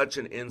were such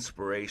an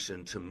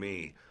inspiration to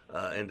me.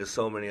 And to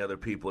so many other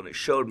people, and it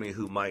showed me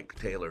who Mike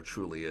Taylor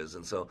truly is.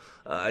 And so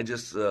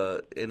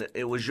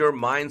it was your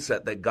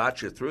mindset that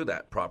got you through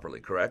that properly,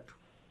 correct?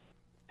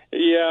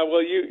 Yeah,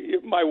 well,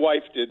 my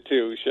wife did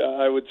too.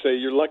 I would say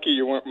you're lucky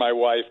you weren't my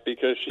wife,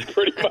 because she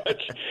pretty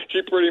much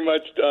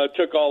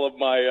took all of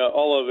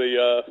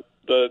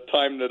the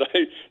time that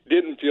I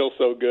didn't feel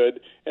so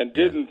good and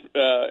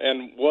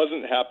and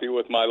wasn't happy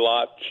with my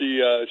lot.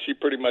 She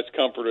pretty much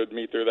comforted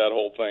me through that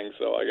whole thing.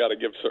 So I got to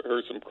give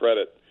her some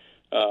credit,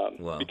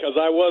 because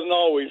I wasn't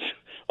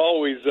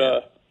always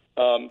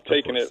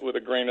taking it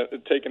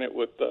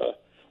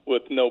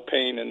with no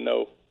pain and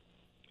no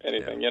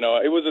anything.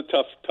 It was a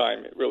tough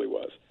time. It really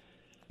was.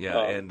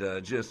 Yeah, and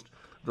just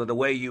the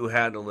way you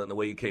handled it and the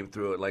way you came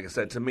through it, like I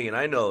said, to me, and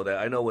I know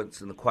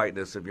what's in the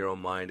quietness of your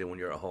own mind and when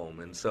you're at home.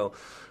 And so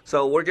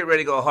we're getting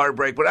ready to go a hard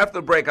break. But after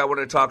the break, I want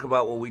to talk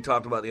about what we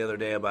talked about the other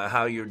day, about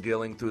how you're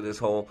dealing through this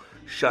whole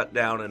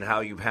shutdown and how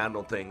you've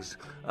handled things.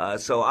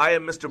 So I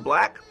am Mr.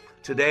 Black.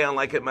 Today on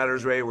Like It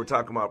Matters Radio, we're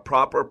talking about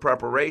proper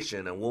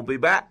preparation, and we'll be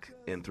back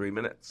in 3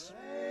 minutes.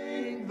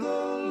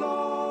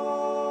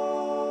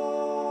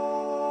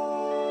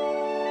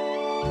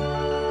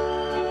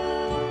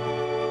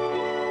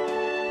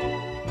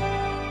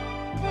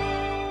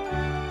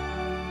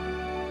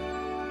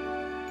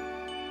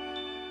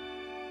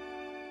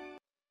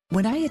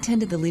 When I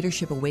attended the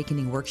Leadership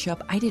Awakening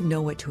workshop, I didn't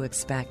know what to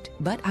expect,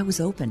 but I was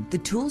open. The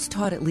tools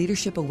taught at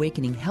Leadership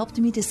Awakening helped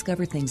me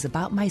discover things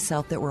about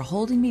myself that were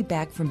holding me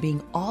back from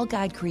being all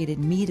God created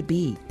me to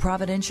be.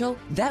 Providential?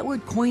 That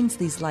word coins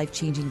these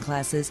life-changing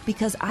classes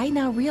because I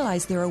now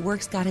realize there are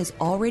works God has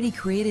already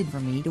created for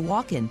me to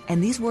walk in, and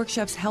these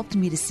workshops helped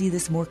me to see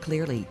this more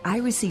clearly. I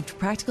received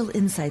practical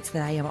insights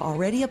that I am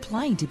already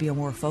applying to be a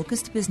more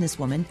focused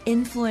businesswoman,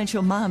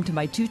 influential mom to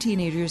my 2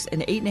 teenagers,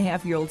 an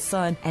 8.5-year-old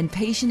son, and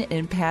patient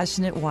and passionate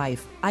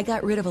wife. I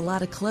got rid of a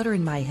lot of clutter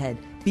in my head.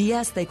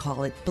 BS, they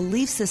call it,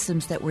 belief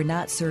systems that were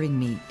not serving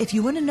me. If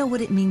you want to know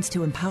what it means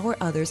to empower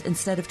others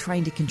instead of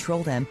trying to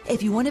control them,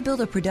 if you want to build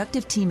a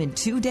productive team in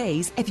 2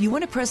 days, if you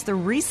want to press the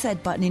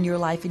reset button in your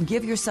life and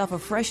give yourself a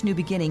fresh new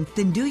beginning,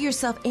 then do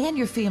yourself and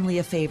your family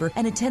a favor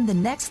and attend the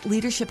next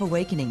Leadership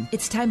Awakening.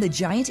 It's time the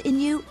giant in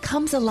you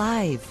comes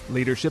alive.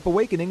 Leadership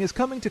Awakening is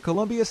coming to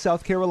Columbia,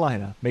 South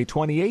Carolina, May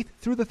 28th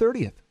through the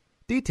 30th.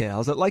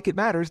 Details at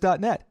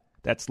likeitmatters.net.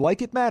 That's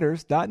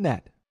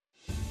likeitmatters.net.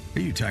 Are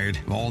you tired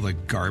of all the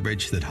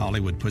garbage that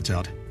Hollywood puts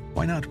out?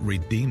 Why not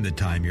redeem the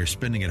time you're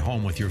spending at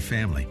home with your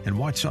family and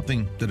watch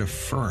something that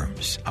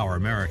affirms our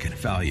American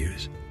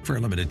values? For a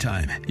limited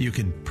time, you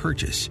can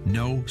purchase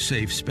No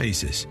Safe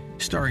Spaces,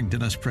 starring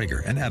Dennis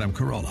Prager and Adam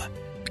Carolla.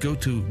 Go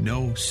to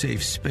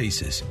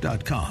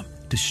nosafespaces.com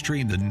to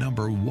stream the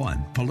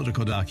 #1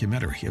 political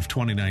documentary of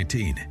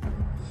 2019.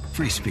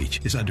 Free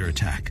speech is under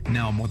attack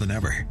now more than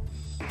ever.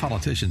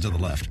 Politicians on the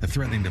left are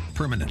threatening to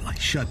permanently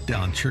shut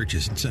down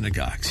churches and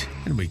synagogues,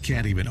 and we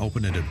can't even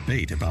open a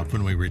debate about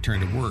when we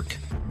return to work.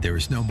 There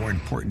is no more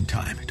important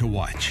time to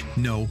watch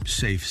No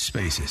Safe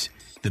Spaces,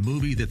 the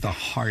movie that the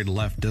hard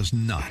left does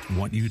not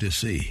want you to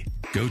see.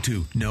 Go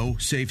to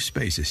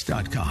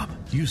nosafespaces.com.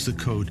 Use the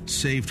code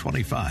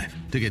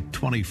SAVE25 to get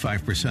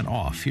 25%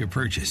 off your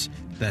purchase.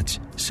 That's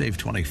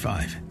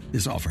SAVE25.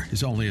 This offer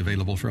is only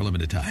available for a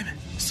limited time.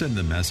 Send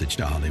the message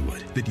to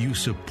Hollywood that you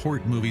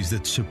support movies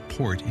that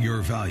support your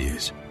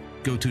values.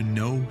 Go to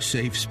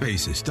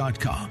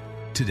nosafespaces.com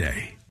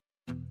today.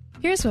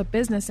 Here's what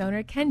business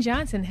owner Ken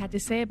Johnson had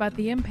to say about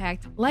the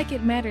impact Like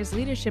It Matters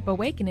Leadership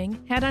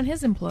Awakening had on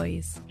his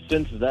employees.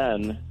 Since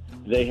then,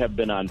 they have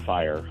been on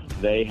fire.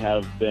 They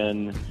have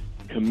been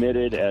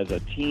committed as a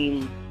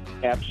team,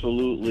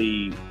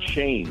 absolutely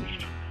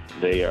changed.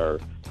 They are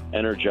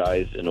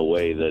energized in a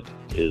way that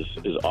is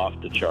off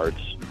the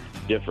charts,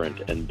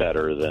 different and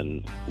better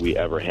than we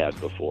ever had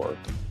before.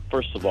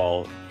 First of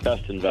all,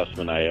 best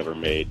investment I ever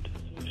made.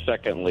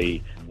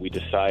 Secondly, we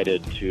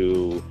decided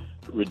to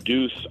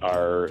reduce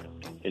our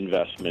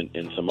investment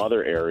in some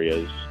other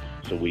areas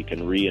so we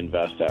can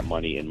reinvest that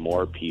money in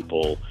more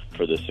people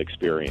for this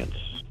experience.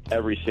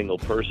 Every single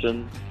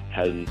person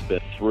has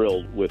been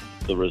thrilled with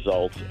the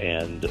results,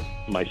 and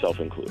myself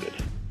included.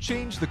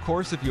 Change the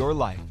course of your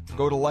life.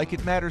 Go to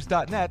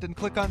likeitmatters.net and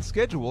click on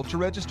schedule to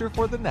register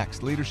for the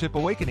next Leadership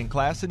Awakening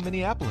class in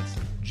Minneapolis,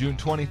 June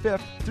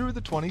 25th through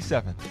the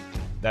 27th.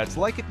 That's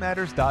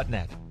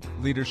likeitmatters.net.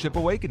 Leadership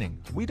Awakening.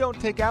 We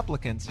don't take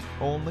applicants,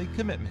 only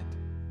commitment.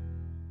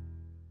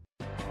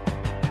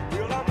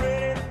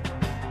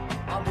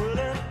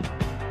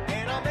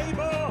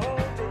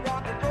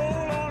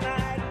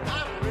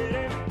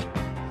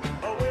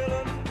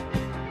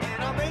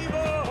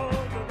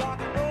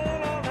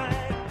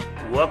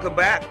 Welcome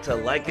back to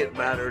Like It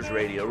Matters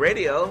Radio.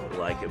 Radio,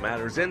 like it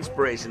matters,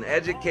 inspiration,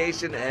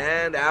 education,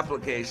 and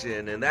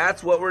application. And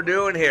that's what we're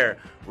doing here.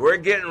 We're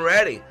getting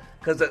ready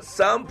because at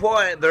some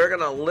point they're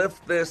going to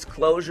lift this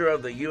closure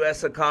of the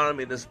U.S.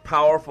 economy, this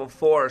powerful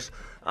force.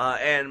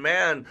 And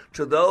man,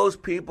 to those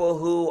people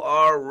who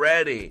are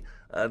ready,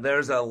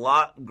 there's a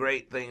lot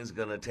great things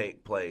going to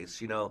take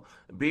place.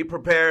 Be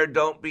prepared,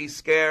 don't be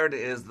scared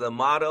is the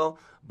motto.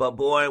 But,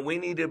 boy, we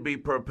need to be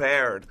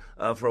prepared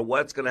for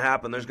what's going to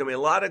happen. There's going to be a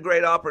lot of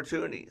great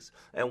opportunities.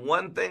 And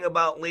one thing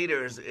about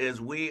leaders is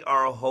we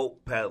are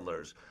hope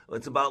peddlers.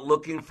 It's about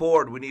looking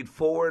forward. We need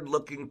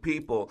forward-looking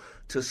people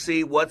to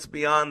see what's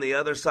beyond the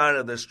other side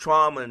of this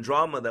trauma and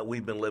drama that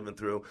we've been living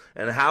through,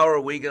 and how are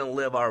we going to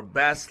live our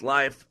best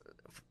life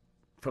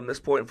from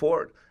this point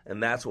forward.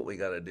 And that's what we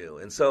got to do.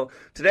 And so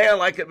today on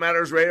Like It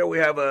Matters Radio, we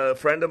have a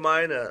friend of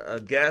mine,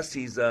 a guest.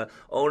 He's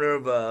owner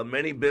of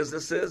many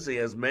businesses. He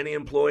has many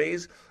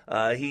employees.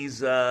 He's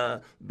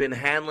been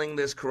handling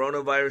this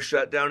coronavirus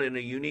shutdown in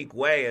a unique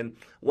way. And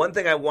one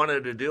thing I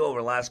wanted to do over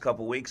the last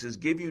couple of weeks is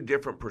give you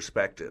different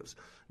perspectives,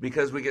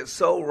 because we get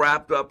so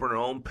wrapped up in our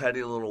own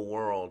petty little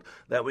world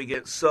that we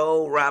get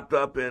so wrapped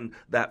up in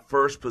that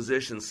first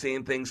position,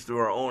 seeing things through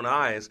our own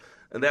eyes,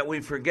 and that we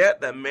forget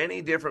that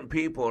many different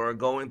people are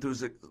going through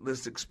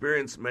this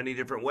experience many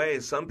different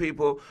ways. Some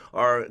people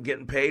are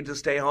getting paid to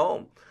stay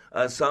home.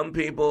 Some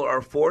people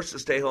are forced to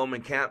stay home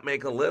and can't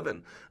make a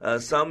living.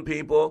 Some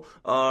people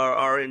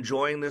are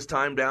enjoying this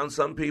time down.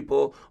 Some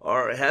people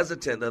are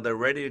hesitant, that they're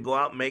ready to go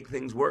out and make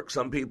things work.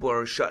 Some people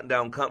are shutting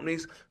down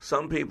companies.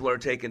 Some people are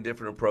taking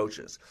different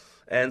approaches.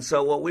 And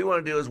so what we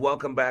want to do is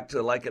welcome back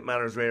to Like It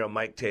Matters Radio,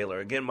 Mike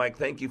Taylor. Again, Mike,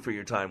 thank you for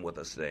your time with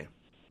us today.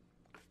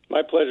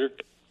 My pleasure.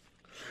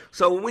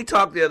 So when we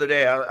talked the other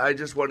day, I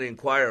just want to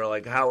inquire,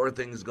 how are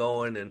things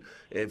going, and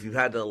if you've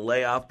had to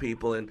lay off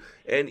people. And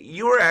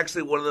you were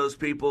actually one of those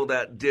people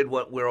that did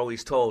what we're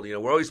always told.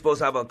 We're always supposed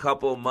to have a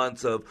couple of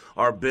months of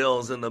our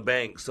bills in the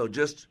bank. So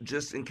just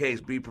in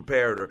case, be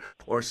prepared,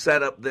 or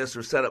set up this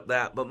or set up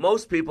that. But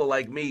most people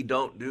like me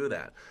don't do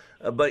that.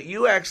 But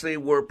you actually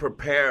were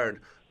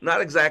prepared,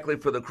 not exactly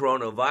for the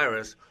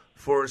coronavirus,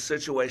 for a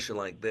situation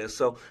like this.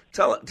 So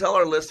tell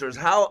our listeners,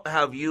 how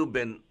have you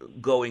been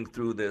going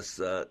through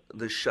this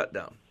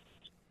shutdown?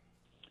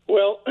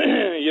 Well,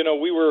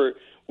 we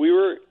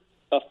were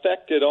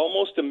affected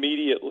almost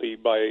immediately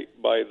by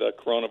the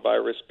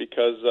coronavirus,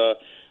 because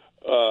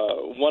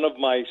one of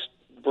my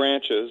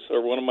branches,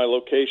 or one of my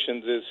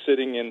locations, is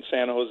sitting in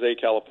San Jose,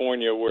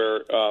 California,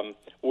 where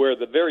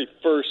the very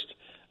first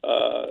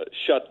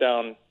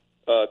shutdown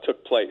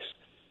took place.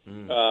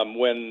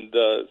 When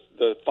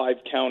the 5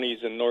 counties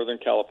in Northern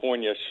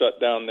California shut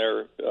down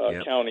their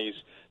counties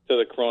to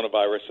the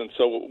coronavirus. And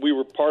so we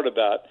were part of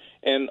that.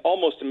 And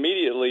almost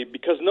immediately,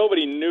 because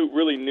nobody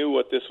really knew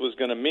what this was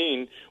going to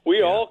mean,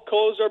 we all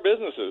closed our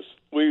businesses.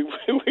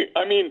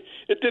 I mean,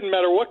 it didn't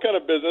matter what kind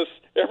of business,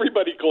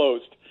 everybody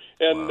closed.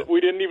 And we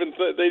didn't even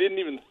they didn't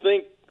even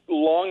think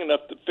long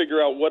enough to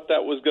figure out what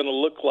that was going to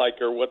look like,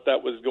 or what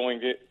that was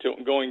going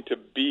to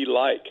be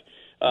like.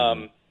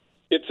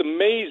 It's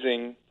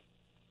amazing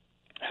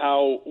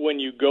how, when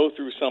you go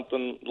through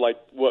something like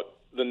what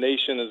the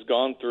nation has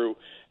gone through,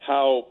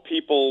 how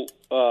people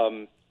are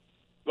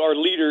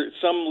leaders.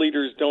 Some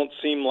leaders don't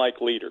seem like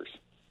leaders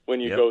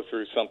when you go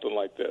through something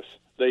like this.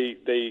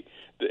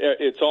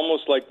 It's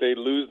almost like they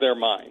lose their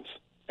minds,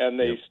 and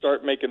they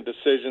start making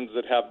decisions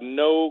that have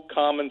no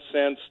common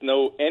sense,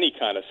 no any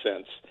kind of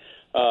sense.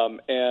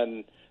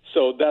 And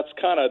so that's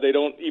they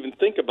don't even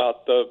think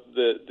about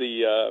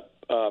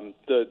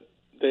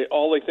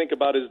all they think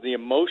about is the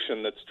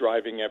emotion that's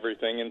driving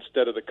everything,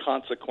 instead of the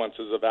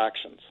consequences of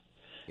actions.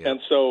 And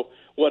so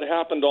what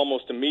happened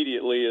almost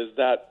immediately is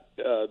that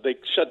they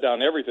shut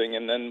down everything,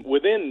 and then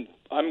within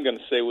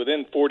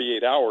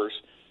 48 hours,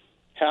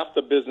 half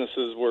the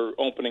businesses were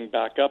opening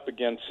back up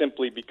again,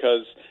 simply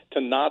because to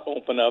not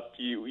open up,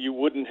 you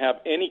wouldn't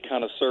have any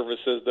kind of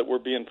services that were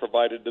being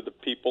provided to the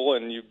people,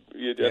 and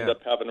you'd end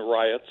up having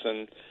riots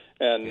and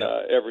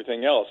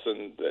everything else.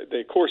 And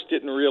they, of course,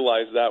 didn't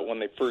realize that when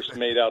they first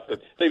made out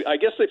that I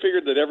guess they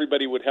figured that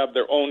everybody would have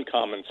their own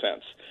common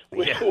sense,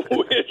 which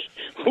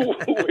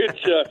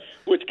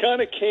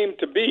kind of came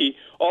to be.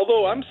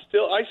 Although I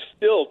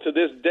still to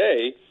this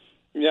day,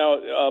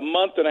 a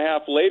month and a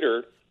half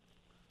later,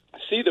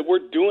 see that we're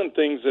doing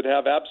things that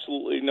have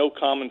absolutely no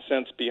common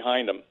sense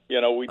behind them.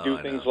 We do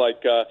things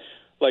like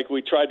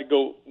we tried to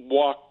go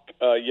walk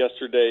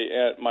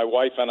yesterday, my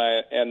wife and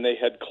I, and they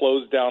had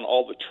closed down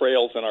all the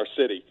trails in our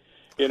city,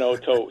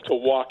 to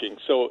walking.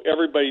 So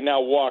everybody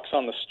now walks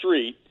on the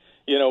street,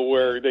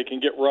 where they can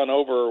get run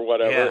over or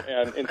whatever,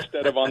 and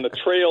instead of on the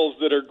trails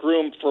that are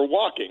groomed for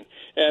walking.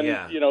 And,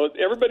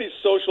 everybody's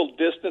social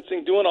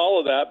distancing, doing all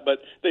of that, but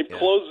they've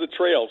closed the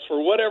trails.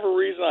 For whatever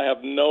reason, I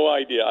have no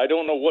idea. I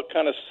don't know what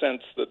kind of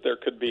sense that there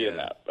could be in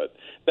that, but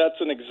that's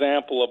an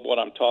example of what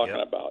I'm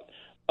talking about.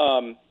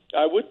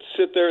 I would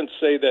sit there and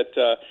say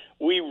that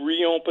we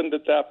reopened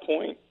at that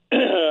point,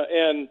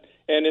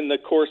 and in the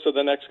course of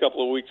the next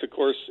couple of weeks, of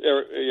course,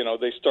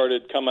 they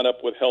started coming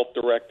up with health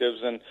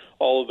directives and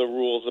all of the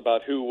rules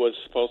about who was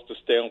supposed to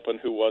stay open,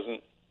 who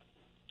wasn't.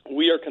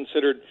 We are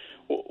considered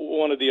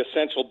one of the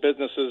essential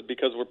businesses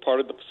because we're part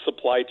of the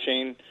supply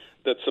chain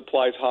that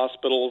supplies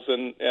hospitals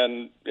and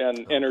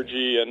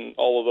energy and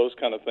all of those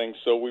kind of things.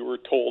 So we were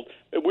told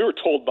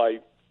by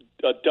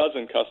a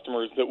dozen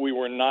customers that we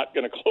were not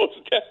going to close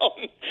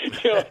down.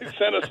 They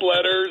sent us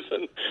letters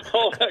and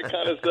all that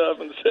kind of stuff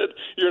and said,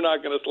 you're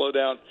not going to slow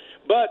down.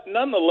 But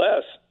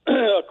nonetheless,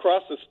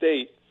 across the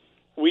state,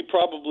 we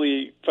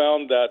probably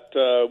found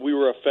that we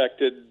were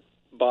affected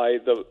by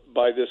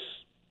this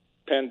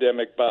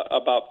pandemic by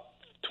about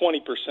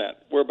 20%.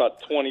 We're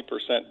about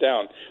 20%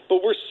 down.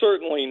 But we're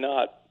certainly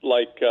not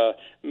like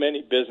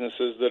many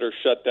businesses that are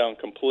shut down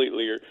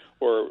completely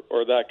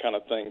or that kind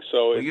of thing.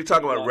 So you're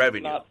talking about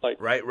revenue,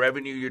 like, right?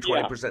 Revenue, you're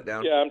 20%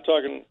 down? Yeah, I'm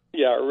talking,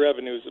 our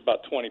revenue is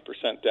about 20%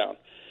 down.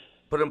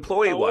 But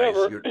employee-wise,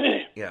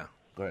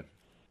 go ahead.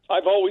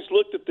 I've always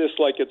looked at this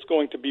like it's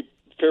going to be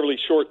fairly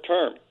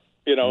short-term,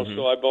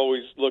 so I've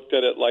always looked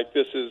at it like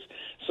this is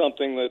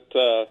something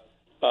that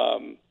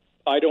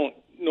I don't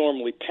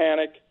normally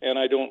panic, and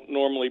I don't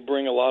normally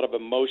bring a lot of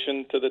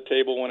emotion to the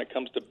table when it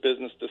comes to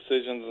business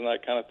decisions and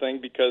that kind of thing,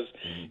 because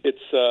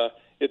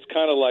it's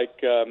kind of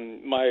like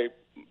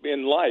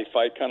in life,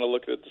 I kind of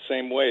look at it the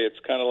same way. It's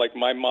kind of like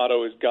my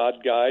motto is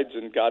God guides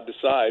and God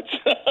decides.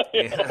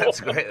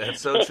 That's great.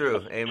 That's so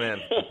true.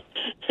 Amen.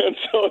 And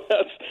so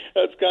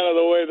that's kind of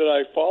the way that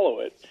I follow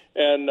it.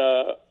 And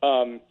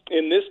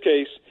in this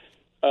case,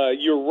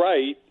 you're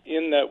right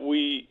in that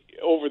we,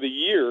 over the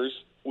years,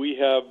 we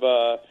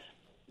have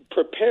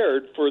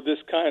prepared for this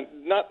kind,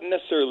 not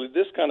necessarily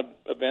this kind of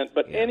event,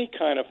 but any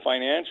kind of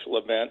financial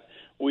event.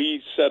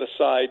 We set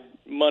aside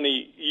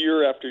money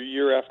year after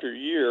year after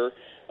year,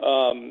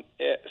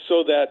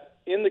 so that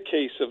in the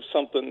case of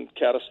something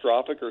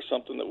catastrophic or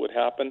something that would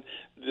happen,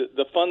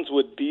 the funds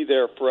would be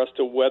there for us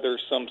to weather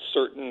some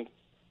certain,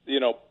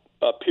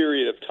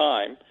 period of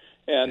time.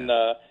 And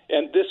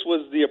this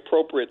was the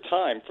appropriate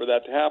time for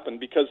that to happen,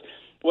 because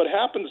what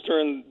happens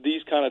during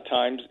these kind of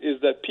times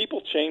is that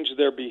people change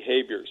their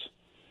behaviors.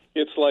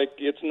 It's like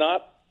it's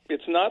not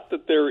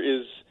that there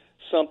is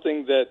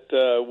something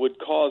that would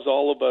cause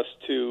all of us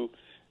to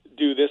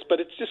do this, but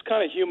it's just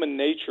kind of human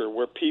nature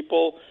where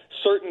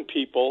certain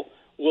people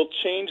will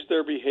change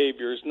their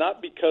behaviors,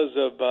 not because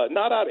of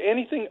not out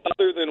anything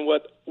other than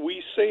what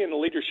we say in the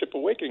Leadership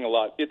Awakening a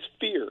lot. It's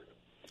fear.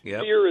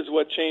 Yep. Fear is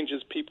what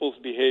changes people's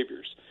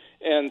behaviors.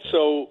 And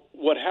so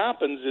what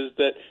happens is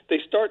that they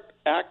start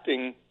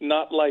acting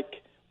not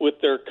like with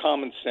their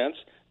common sense,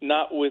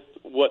 not with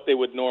what they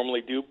would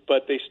normally do,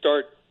 but they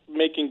start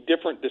making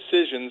different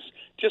decisions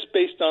just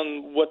based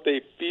on what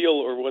they feel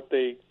or what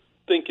they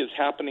think is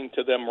happening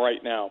to them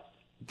right now.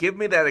 Give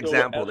me that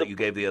example that you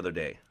gave the other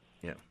day.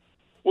 Yeah.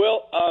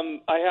 Well,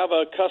 I have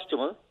a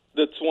customer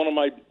that's one of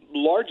my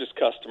largest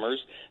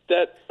customers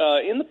that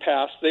in the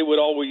past they would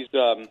always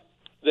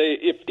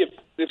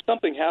if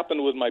something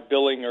happened with my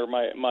billing or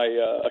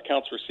my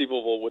accounts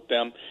receivable with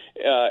them,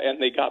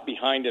 and they got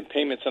behind in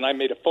payments, and I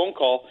made a phone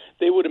call,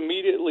 they would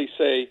immediately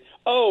say,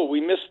 "Oh, we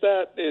missed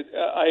that.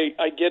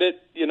 I get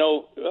it.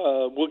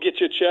 We'll get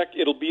you a check.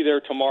 It'll be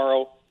there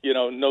tomorrow.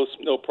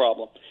 No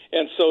problem."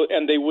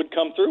 And they would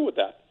come through with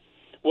that.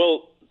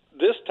 Well,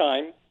 this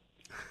time,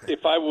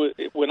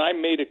 when I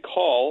made a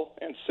call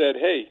and said,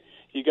 "Hey,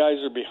 you guys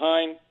are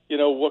behind.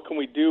 What can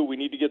we do? We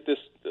need to get this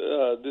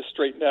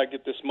straightened out,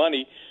 get this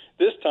money."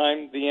 This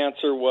time, the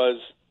answer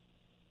was,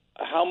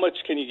 "How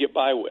much can you get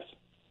by with?"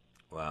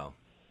 Wow.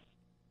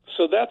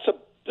 So that's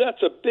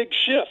a big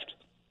shift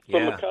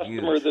from a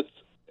customer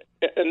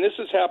and this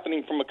is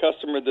happening from a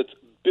customer that's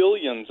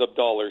billions of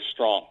dollars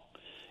strong.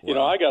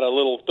 Wow. I got a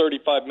little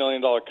 $35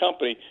 million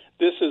company.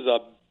 This is a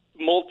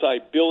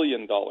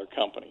multi-billion-dollar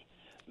company.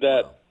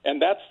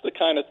 And that's the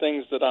kind of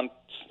things that I'm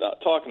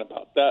talking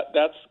about.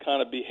 That's the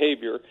kind of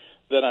behavior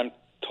that I'm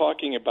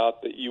talking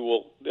about that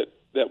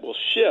that will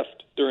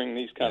shift during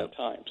these kind of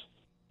times,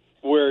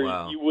 where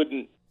you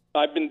wouldn't.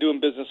 I've been doing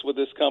business with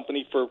this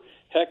company for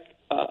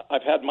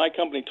I've had my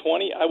company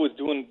 20. I was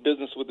doing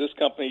business with this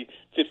company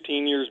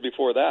 15 years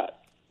before that.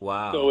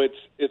 Wow. So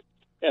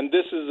and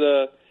this is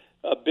a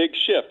big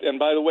shift. And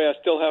by the way, I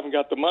still haven't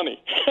got the money.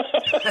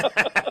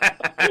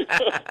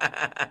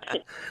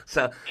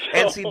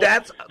 See,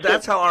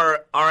 that's how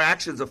our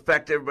actions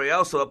affect everybody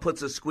else. So it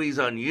puts a squeeze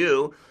on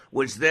you,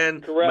 which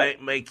then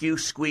make you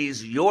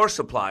squeeze your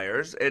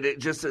suppliers, and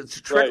it's a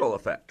trickle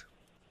effect.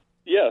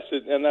 Yes,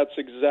 and that's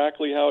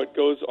exactly how it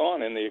goes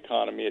on in the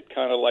economy. It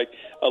kind of like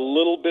a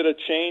little bit of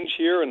change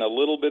here and a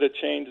little bit of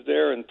change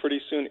there, and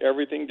pretty soon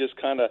everything just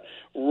kind of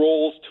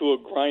rolls to a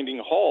grinding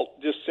halt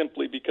just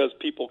simply because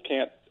people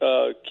can't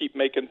keep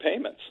making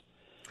payments.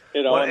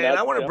 And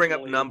I want to bring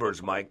up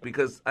numbers, Mike,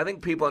 because I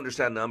think people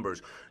understand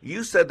numbers.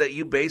 You said that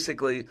you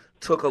basically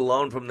took a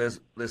loan from this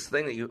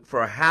thing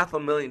for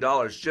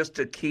 $500,000 just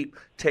to keep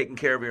taking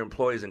care of your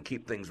employees and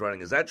keep things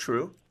running. Is that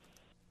true?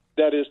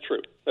 That is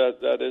true.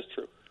 That is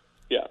true.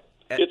 Yeah.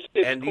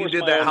 And you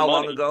did that how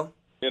long ago?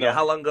 Yeah,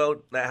 how long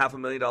ago, that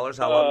 $500,000?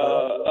 How long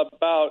ago?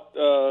 About,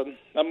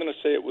 I'm going to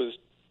say it was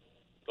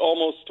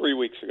almost 3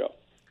 weeks ago.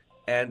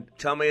 And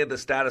tell me the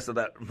status of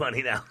that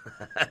money now.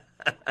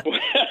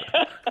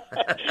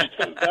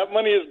 That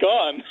money is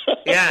gone.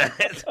 Yeah.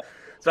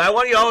 So I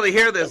want you all to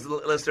hear this,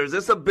 listeners.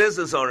 This is a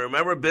business owner.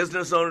 Remember,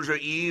 business owners are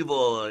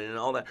evil and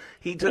all that.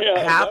 He took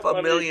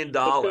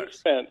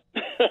 $500,000.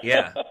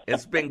 Yeah,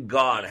 it's been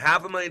gone.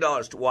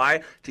 $500,000.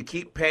 Why? To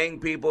keep paying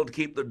people, to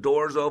keep the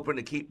doors open,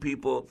 to keep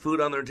people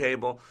food on their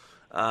table,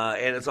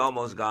 and it's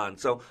almost gone.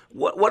 So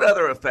what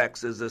other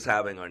effects is this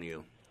having on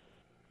you?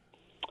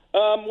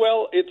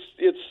 Well, it's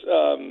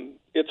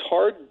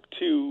hard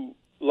to,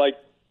 like,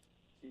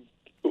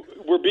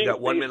 we're being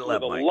got 1 minute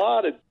left, Mike.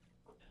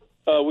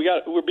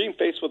 We're being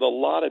faced with a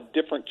lot of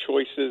different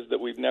choices that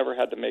we've never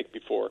had to make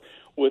before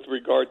with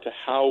regard to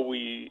how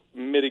we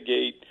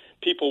mitigate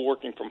people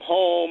working from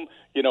home,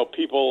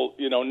 people,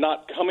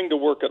 not coming to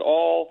work at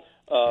all,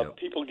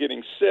 people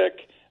getting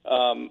sick,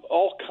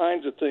 all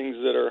kinds of things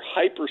that are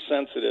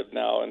hypersensitive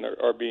now and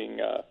are being,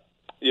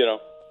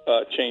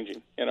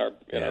 changing in our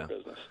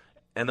business.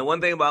 And the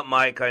one thing about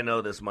Mike, I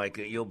know this, Mike,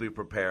 you'll be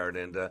prepared.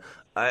 And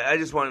I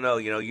just want to know,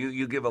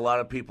 you give a lot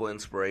of people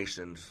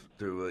inspirations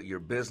through your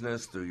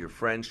business, through your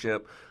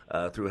friendship,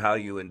 through how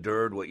you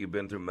endured what you've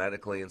been through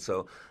medically. And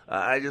so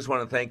I just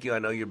want to thank you. I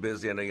know you're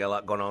busy. I know you got a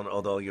lot going on,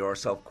 although you are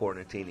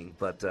self-quarantining.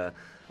 But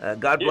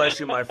God bless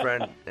you, my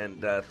friend.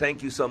 And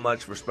thank you so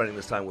much for spending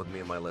this time with me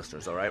and my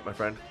listeners. All right, my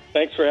friend?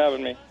 Thanks for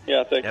having me.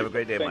 Yeah, thank you. Have a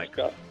great day, Thanks, Mike.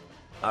 Scott.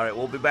 All right,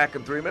 we'll be back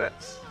in 3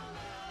 minutes.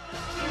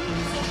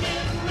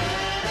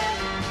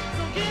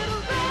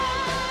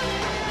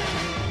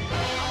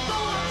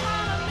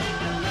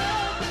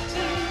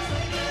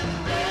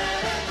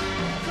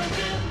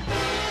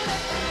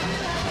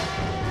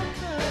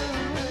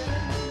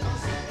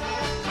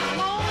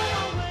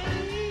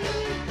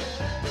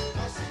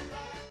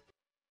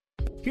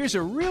 Here's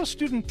a real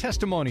student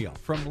testimonial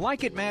from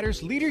Like It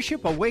Matters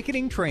Leadership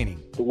Awakening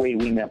Training. The way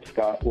we met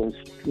Scott was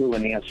through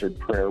an answered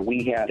prayer.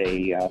 We had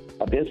a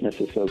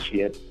business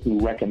associate who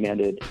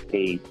recommended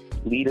a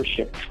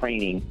leadership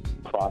training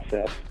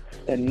process.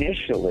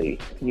 Initially,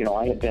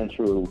 I had been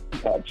through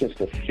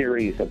just a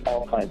series of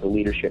all kinds of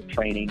leadership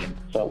training and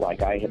felt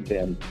like I had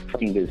been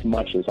trained as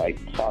much as I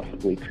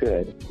possibly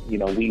could.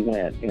 We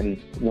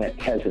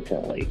went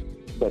hesitantly.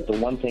 But the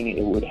one thing,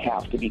 it would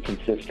have to be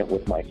consistent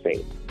with my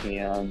faith.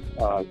 And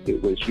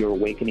it was your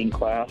awakening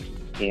class.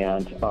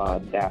 And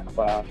that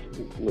class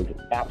was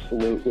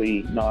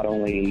absolutely not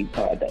only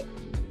the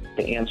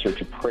answer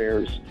to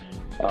prayers,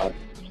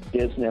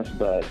 business,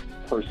 but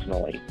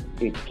personally.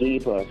 It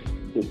gave us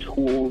the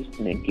tools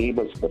and it gave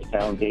us the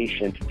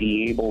foundation to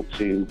be able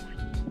to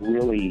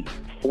really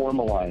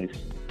formalize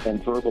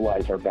and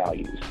verbalize our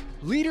values.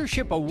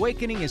 Leadership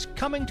Awakening is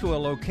coming to a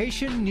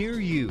location near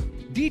you.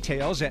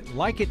 Details at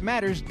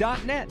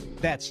likeitmatters.net.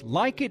 That's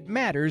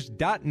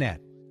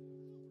likeitmatters.net.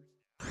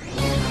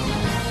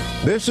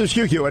 This is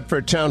Hugh Hewitt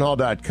for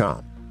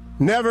townhall.com.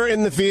 Never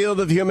in the field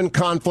of human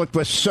conflict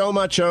was so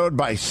much owed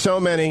by so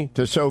many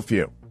to so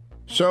few.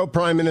 So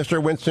Prime Minister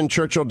Winston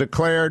Churchill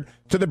declared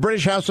to the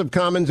British House of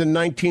Commons in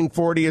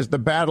 1940 as the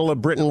Battle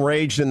of Britain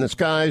raged in the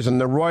skies and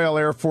the Royal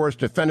Air Force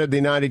defended the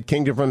United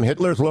Kingdom from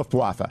Hitler's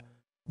Luftwaffe.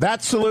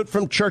 That salute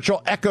from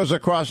Churchill echoes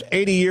across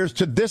 80 years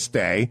to this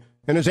day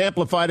and is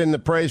amplified in the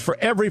praise for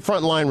every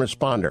frontline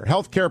responder,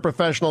 healthcare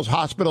professionals,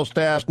 hospital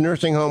staffs,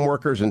 nursing home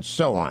workers, and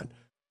so on.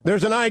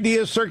 There's an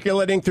idea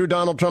circulating through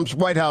Donald Trump's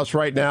White House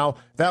right now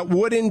that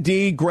would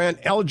indeed grant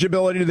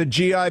eligibility to the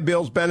GI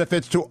Bill's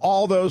benefits to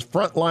all those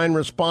frontline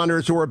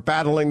responders who are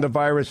battling the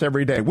virus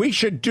every day. We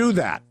should do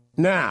that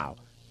now.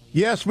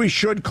 Yes, we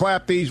should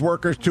clap these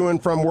workers to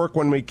and from work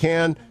when we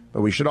can,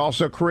 but we should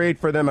also create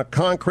for them a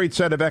concrete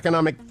set of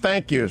economic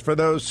thank yous for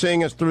those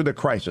seeing us through the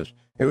crisis.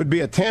 It would be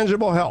a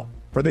tangible help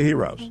for the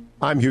heroes.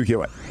 I'm Hugh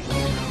Hewitt.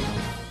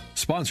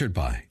 Sponsored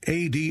by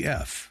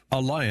ADF,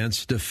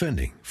 Alliance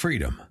Defending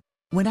Freedom.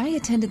 When I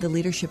attended the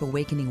Leadership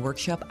Awakening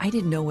workshop, I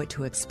didn't know what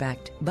to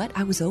expect, but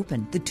I was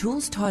open. The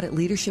tools taught at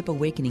Leadership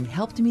Awakening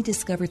helped me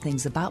discover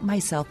things about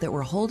myself that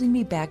were holding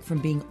me back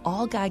from being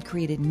all God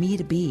created me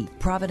to be.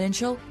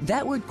 Providential?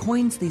 That word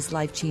coins these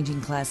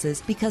life-changing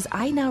classes because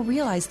I now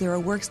realize there are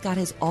works God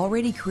has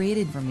already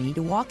created for me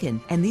to walk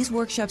in, and these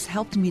workshops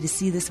helped me to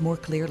see this more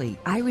clearly.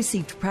 I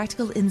received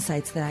practical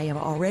insights that I am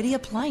already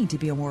applying to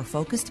be a more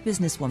focused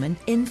businesswoman,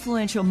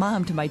 influential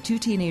mom to my 2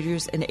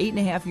 teenagers, an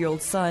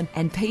 8.5-year-old son,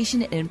 and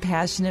patient and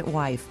passionate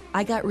wife.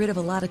 I got rid of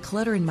a lot of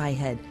clutter in my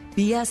head.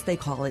 BS, they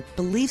call it,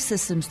 belief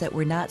systems that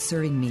were not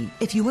serving me.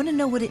 If you want to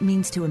know what it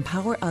means to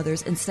empower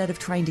others instead of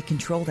trying to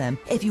control them,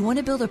 if you want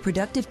to build a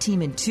productive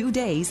team in 2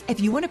 days, if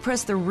you want to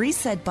press the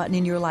reset button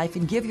in your life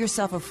and give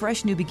yourself a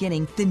fresh new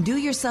beginning, then do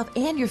yourself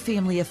and your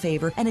family a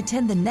favor and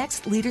attend the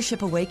next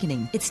Leadership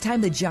Awakening. It's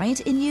time the giant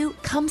in you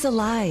comes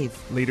alive.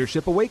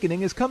 Leadership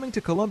Awakening is coming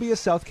to Columbia,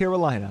 South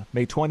Carolina,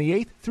 May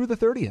 28th through the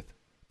 30th.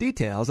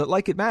 Details at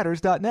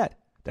likeitmatters.net.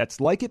 That's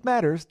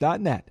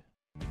likeitmatters.net.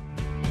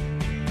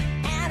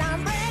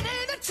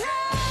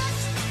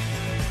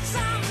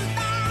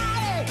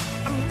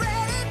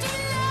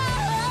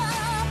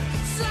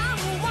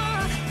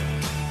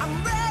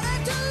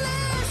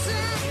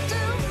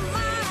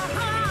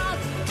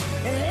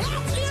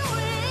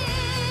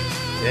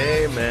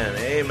 amen,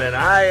 amen.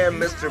 I am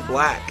Mr.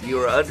 Black. You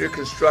are under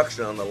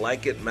construction on the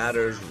Like It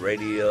Matters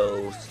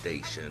radio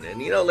station.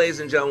 And ladies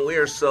and gentlemen, we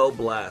are so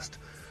blessed.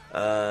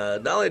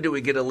 Not only do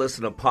we get to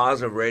listen to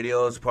positive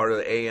radio as part of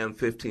the AM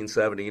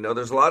 1570,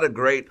 there's a lot of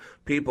great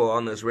people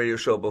on this radio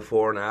show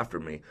before and after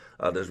me,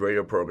 this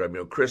radio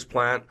program. Chris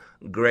Plant,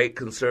 great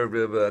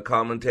conservative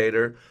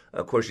commentator.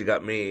 Of course, you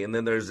got me. And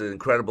then there's the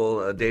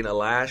incredible Dana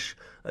Lash.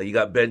 You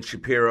got Ben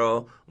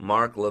Shapiro,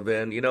 Mark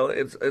Levin.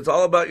 It's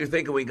all about your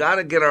thinking. We got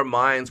to get our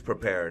minds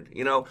prepared.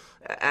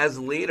 As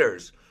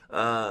leaders,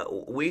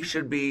 we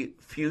should be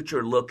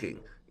future-looking.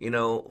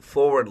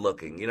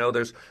 Forward-looking.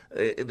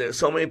 There's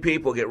so many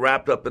people get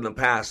wrapped up in the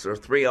past. There are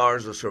 3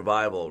 R's of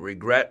survival: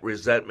 regret,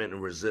 resentment,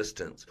 and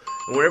resistance.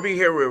 And whenever you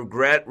hear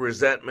regret,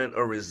 resentment,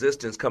 or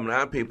resistance coming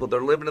out of people,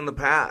 they're living in the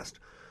past.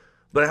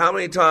 But how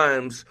many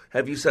times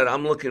have you said,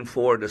 I'm looking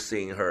forward to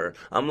seeing her.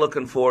 I'm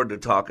looking forward to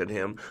talking to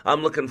him.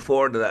 I'm looking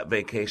forward to that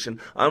vacation.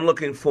 I'm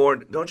looking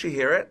forward. Don't you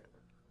hear it?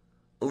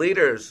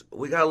 Leaders,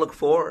 we got to look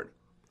forward.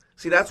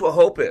 See, that's what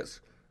hope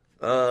is.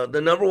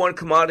 The number one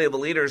commodity of a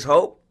leader is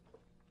hope.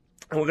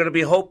 And we're going to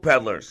be hope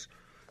peddlers,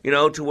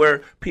 to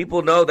where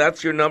people know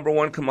that's your number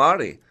one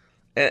commodity.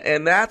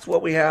 And that's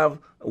what we have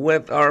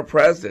with our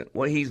president,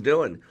 what he's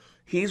doing.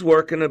 He's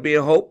working to be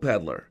a hope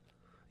peddler.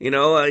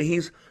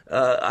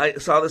 I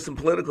saw this in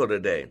Politico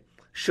today.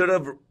 Should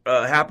have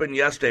happened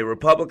yesterday.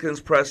 Republicans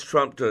pressed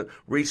Trump to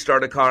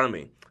restart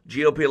economy.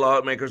 GOP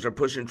lawmakers are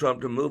pushing Trump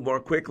to move more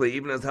quickly,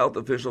 even as health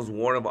officials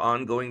warn of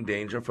ongoing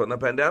danger from the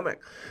pandemic.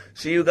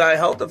 See, you got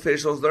health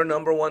officials, their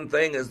number one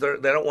thing is they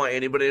don't want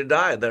anybody to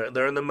die.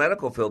 They're in the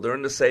medical field. They're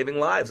into saving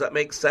lives. That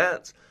makes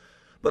sense.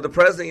 But the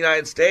President of the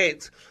United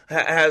States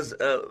has,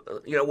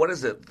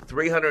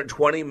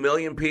 320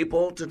 million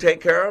people to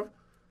take care of?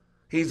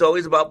 He's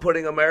always about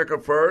putting America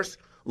first,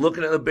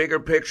 looking at the bigger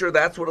picture.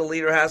 That's what a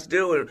leader has to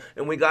do,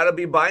 and we got to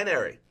be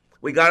binary.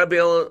 We got to be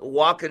able to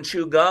walk and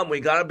chew gum. We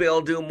got to be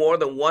able to do more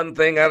than one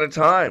thing at a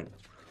time.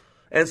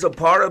 And so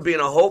part of being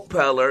a hope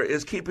peddler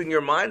is keeping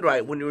your mind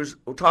right. When you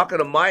were talking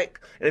to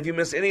Mike, and if you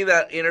missed any of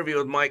that interview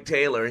with Mike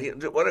Taylor,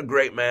 what a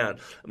great man.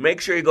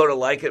 Make sure you go to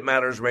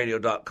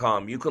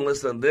likeitmattersradio.com. You can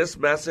listen to this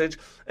message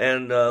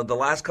and the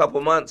last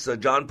couple months.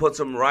 John puts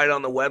them right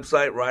on the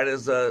website right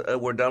as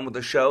we're done with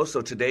the show.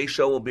 So today's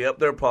show will be up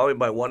there probably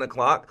by 1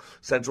 o'clock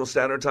Central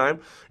Standard Time.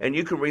 And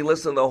you can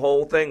re-listen to the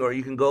whole thing, or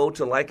you can go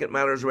to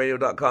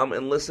likeitmattersradio.com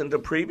and listen to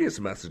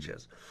previous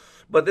messages.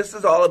 But this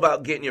is all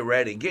about getting you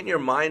ready, getting your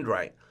mind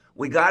right.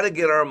 We got to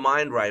get our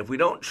mind right. If we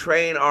don't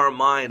train our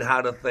mind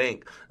how to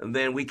think,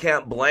 then we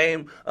can't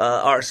blame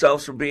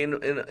ourselves for being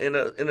in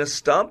a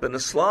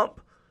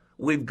slump.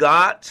 We've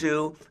got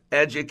to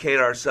educate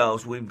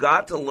ourselves. We've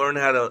got to learn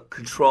how to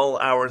control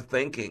our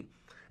thinking.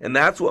 And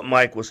that's what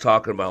Mike was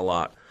talking about a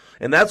lot.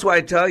 And that's why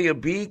I tell you,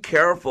 be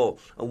careful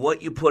of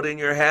what you put in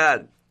your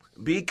head.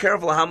 Be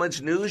careful how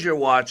much news you're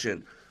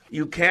watching.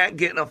 You can't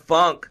get in a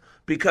funk.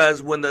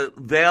 Because when the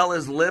veil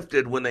is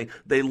lifted, when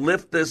they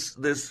lift this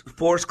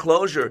forced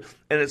closure,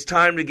 and it's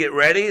time to get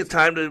ready, it's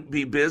time to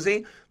be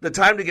busy, the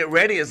time to get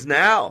ready is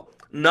now,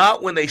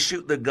 not when they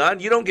shoot the gun.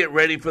 You don't get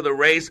ready for the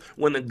race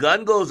when the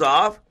gun goes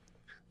off.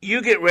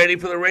 You get ready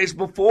for the race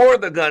before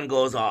the gun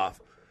goes off.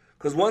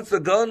 Because once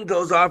the gun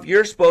goes off,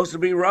 you're supposed to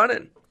be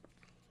running.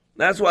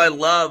 That's why I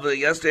love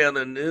yesterday on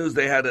the news,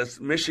 they had a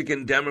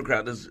Michigan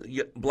Democrat, this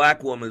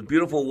black woman,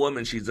 beautiful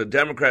woman. She's a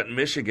Democrat in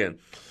Michigan.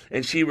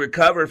 And she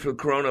recovered from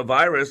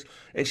coronavirus.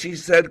 And she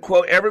said,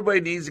 quote,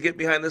 everybody needs to get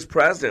behind this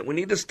president. We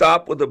need to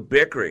stop with the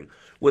bickering,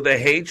 with the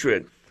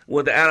hatred,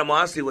 with the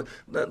animosity. With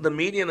the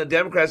media and the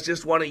Democrats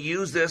just want to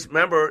use this.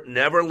 Remember,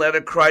 never let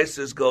a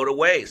crisis go to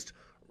waste,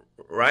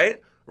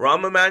 right?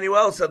 Rahm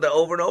Emanuel said that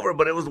over and over,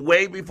 but it was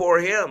way before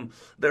him.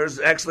 There's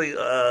actually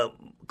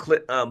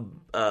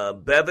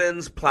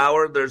Bevins,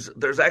 Plower.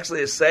 There's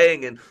actually a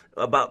saying in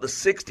about the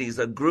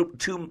 60s,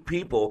 two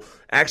people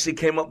actually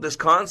came up with this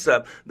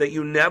concept that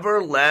you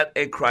never let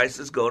a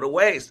crisis go to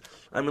waste.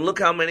 I mean, look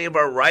how many of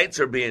our rights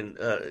are being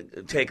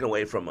taken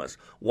away from us.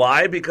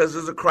 Why? Because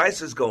there's a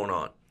crisis going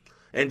on.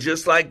 And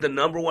just like the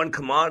number one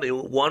commodity,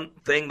 one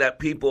thing that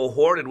people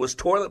hoarded was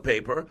toilet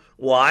paper.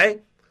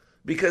 Why?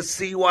 Because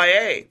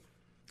CYA.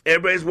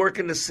 Everybody's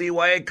working to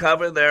CYA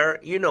cover their,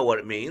 you know what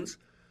it means.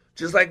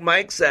 Just like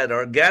Mike said,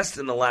 our guest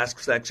in the last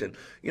section,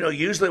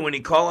 usually when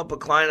you call up a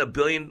client, $1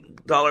 billion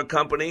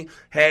company,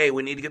 hey,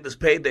 we need to get this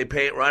paid, they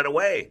pay it right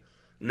away.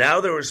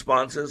 Now the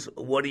response is,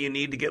 what do you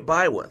need to get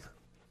by with?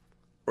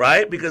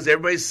 Right? Because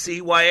everybody's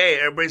CYA,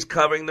 everybody's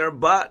covering their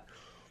butt.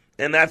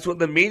 And that's what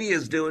the media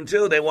is doing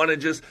too. They want to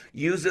just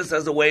use this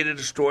as a way to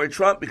destroy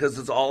Trump because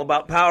it's all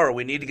about power.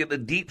 We need to get the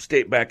deep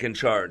state back in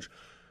charge.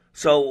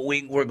 So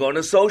we're going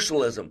to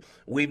socialism.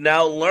 We've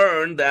now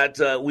learned that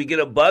we get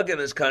a bug in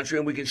this country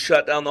and we can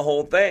shut down the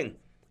whole thing.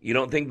 You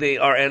don't think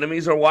our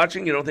enemies are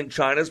watching? You don't think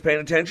China's paying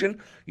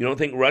attention? You don't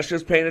think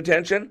Russia's paying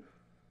attention?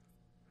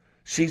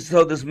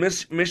 So this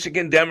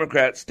Michigan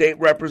Democrat, State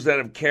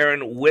Representative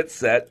Karen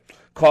Whitsett,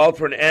 called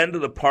for an end to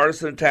the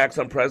partisan attacks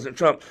on President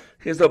Trump.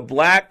 She's a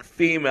black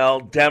female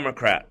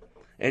Democrat,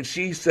 and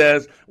she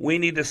says we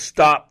need to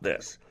stop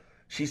this.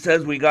 She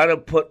says we got to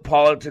put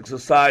politics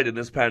aside in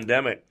this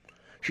pandemic.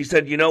 She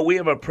said, we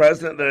have a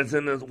president that is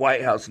in the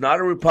White House, not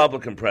a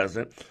Republican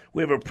president.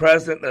 We have a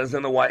president that is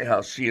in the White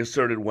House, she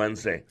asserted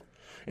Wednesday.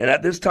 And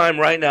at this time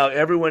right now,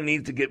 everyone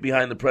needs to get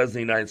behind the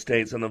President of the United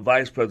States and the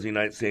Vice President of the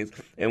United States,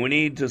 and we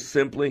need to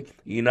simply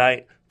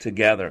unite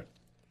together.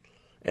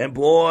 And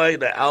boy,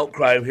 the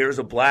outcry, here's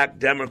a black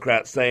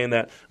Democrat saying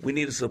that we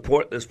need to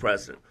support this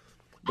president.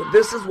 But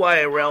this is why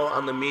I rail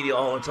on the media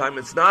all the time.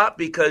 It's not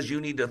because you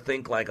need to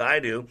think like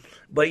I do,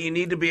 but you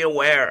need to be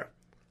aware.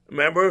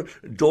 Remember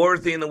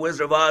Dorothy and the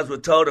Wizard of Oz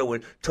with Toto,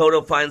 when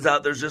Toto finds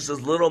out there's just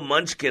this little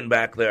munchkin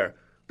back there.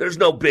 There's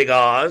no big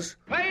Oz.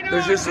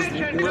 There's just this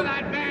little...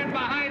 that man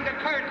behind the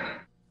curtain.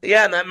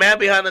 Yeah, and that man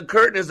behind the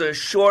curtain is a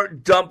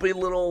short, dumpy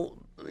little,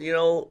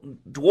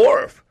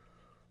 dwarf,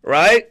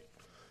 right?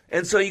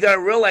 And so you got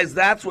to realize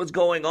that's what's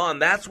going on.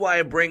 That's why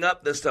I bring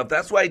up this stuff.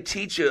 That's why I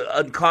teach you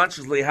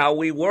unconsciously how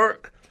we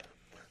work.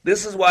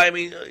 This is why,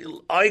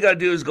 all you got to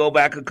do is go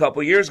back a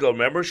couple years ago.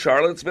 Remember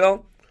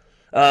Charlottesville?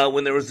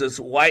 When there was this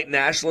white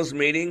nationalist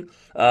meeting,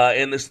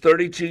 and this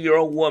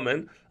 32-year-old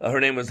woman, her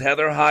name was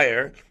Heather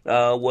Heyer,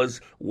 was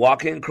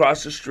walking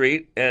across the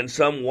street, and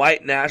some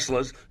white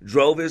nationalist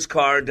drove his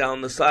car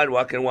down the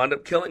sidewalk and wound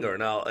up killing her.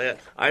 Now,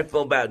 I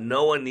feel bad.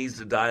 No one needs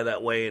to die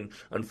that way, and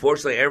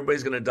unfortunately,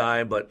 everybody's going to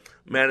die, but,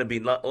 man, it'd be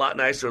a lot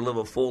nicer to live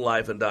a full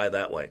life and die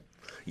that way.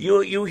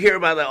 You hear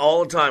about that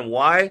all the time.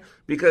 Why?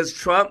 Because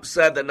Trump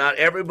said that not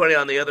everybody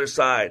on the other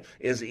side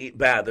is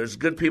bad. There's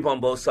good people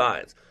on both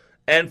sides.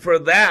 And for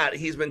that,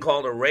 he's been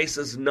called a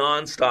racist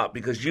nonstop,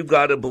 because you've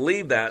got to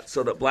believe that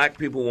so that black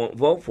people won't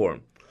vote for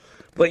him.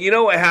 But you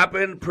know what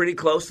happened pretty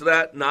close to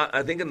that?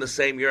 I think in the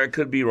same year, I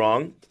could be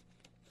wrong.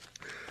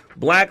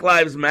 Black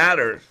Lives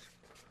Matter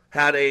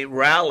had a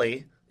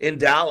rally in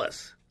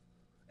Dallas.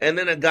 And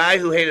then a guy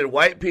who hated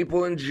white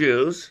people and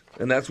Jews,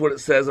 and that's what it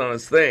says on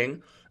his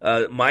thing,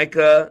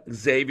 Micah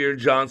Xavier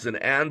Johnson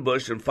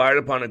ambushed and fired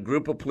upon a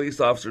group of police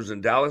officers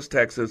in Dallas,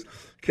 Texas,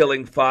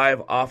 killing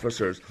 5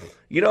 officers.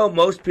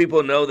 Most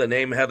people know the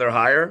name Heather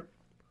Heyer,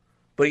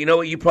 but you know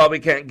what you probably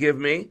can't give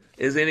me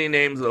is any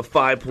names of the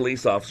 5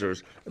 police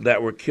officers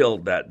that were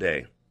killed that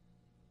day.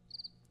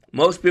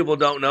 Most people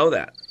don't know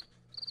that.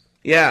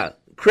 Yeah,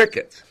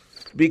 crickets,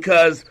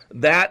 because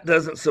that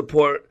doesn't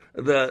support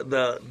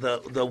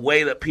the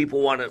way that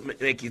people want to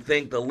make you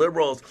think. The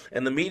liberals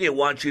and the media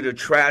want you to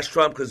trash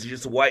Trump because he's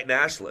just a white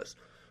nationalist.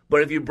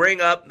 But if you bring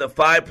up the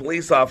 5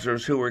 police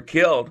officers who were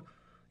killed,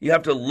 you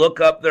have to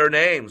look up their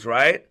names,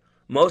 right?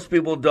 Most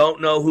people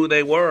don't know who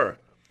they were,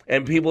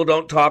 and people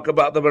don't talk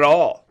about them at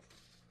all.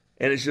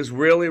 And it's just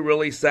really,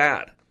 really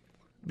sad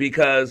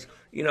because,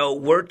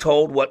 we're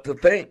told what to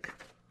think.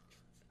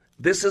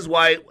 This is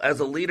why, as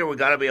a leader, we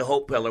got to be a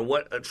hope pillar.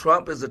 What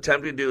Trump is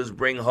attempting to do is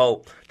bring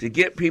hope, to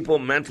get people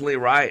mentally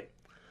right.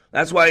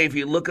 That's why if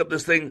you look up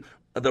this thing,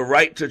 the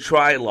right to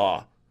try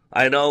law,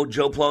 I know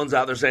Joe Plone's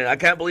out there saying, I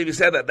can't believe you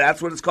said that.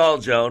 That's what it's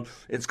called, Joan.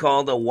 It's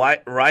called the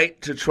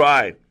right to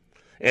try.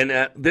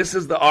 And this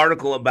is the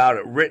article about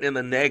it, written in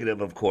the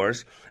negative, of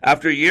course.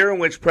 After a year in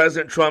which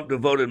President Trump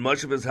devoted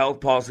much of his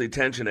health policy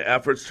attention to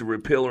efforts to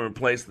repeal or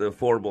replace the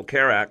Affordable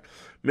Care Act,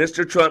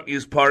 Mr. Trump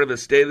used part of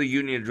his State of the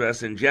Union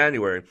address in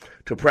January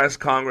to press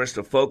Congress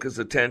to focus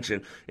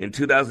attention in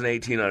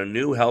 2018 on a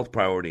new health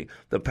priority,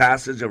 the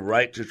passage of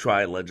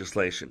right-to-try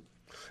legislation.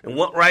 And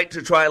what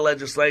right-to-try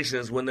legislation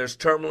is when there's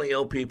terminally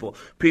ill people,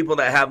 people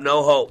that have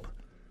no hope.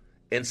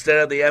 Instead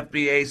of the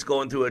FDA's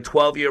going through a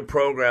 12-year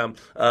program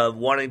of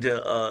wanting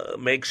to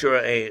make sure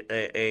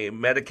a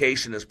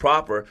medication is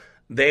proper,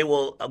 they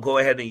will go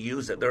ahead and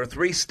use it. There are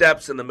 3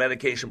 steps in the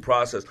medication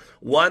process.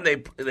 One,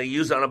 they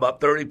use it on about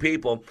 30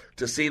 people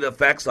to see the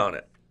effects on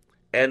it.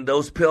 And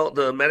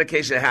the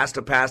medication has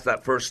to pass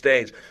that first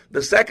stage.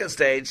 The second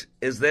stage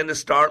is then to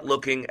start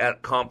looking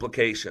at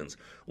complications.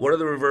 What are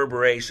the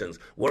reverberations?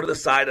 What are the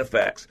side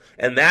effects?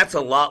 And that's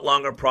a lot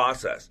longer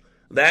process.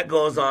 That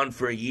goes on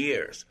for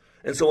years.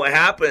 And so what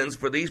happens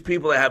for these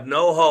people that have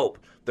no hope,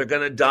 they're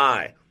going to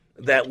die.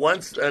 That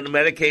once the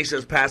medication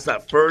is past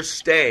that first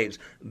stage,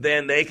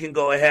 then they can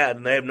go ahead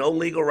and they have no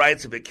legal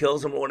rights if it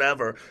kills them or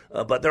whatever,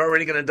 but they're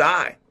already going to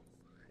die.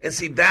 And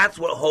see, that's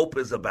what hope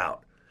is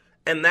about.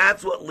 And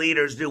that's what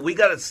leaders do. We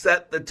got to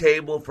set the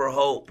table for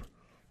hope.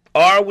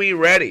 Are we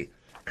ready?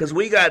 Because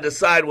we got to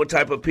decide what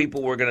type of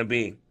people we're going to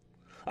be.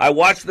 I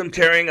watched them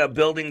tearing a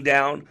building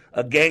down,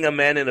 a gang of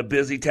men in a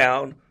busy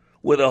town.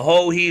 With a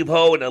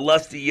ho-heave-ho and a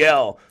lusty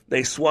yell,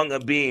 they swung a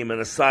beam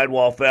and a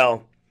sidewall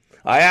fell.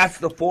 I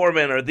asked the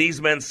foreman, are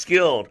these men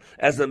skilled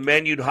as the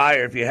men you'd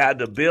hire if you had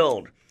to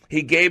build?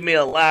 He gave me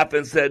a laugh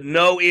and said,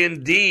 no,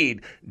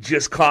 indeed,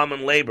 just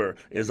common labor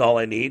is all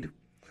I need.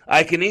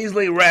 I can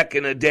easily wreck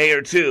in a day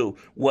or two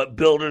what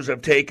builders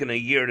have taken a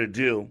year to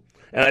do.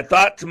 And I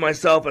thought to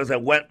myself as I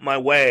went my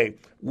way,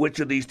 which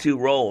of these 2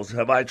 roles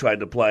have I tried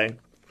to play?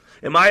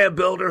 Am I a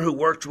builder who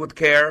works with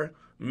care,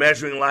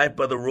 measuring life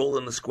by the rule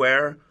and the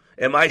square?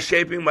 Am I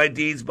shaping my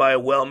deeds by a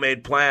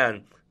well-made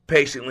plan,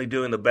 patiently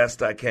doing the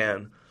best I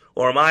can?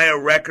 Or am I a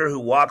wrecker who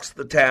walks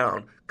the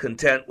town,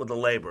 content with the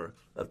labor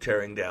of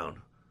tearing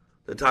down?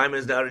 The time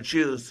is now to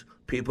choose.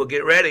 People,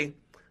 get ready.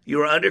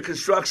 You are under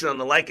construction on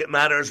the Like It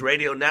Matters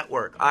radio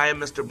network. I am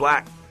Mr.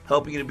 Black,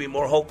 helping you to be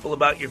more hopeful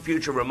about your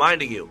future,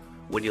 reminding you,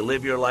 when you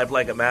live your life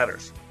like it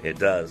matters, it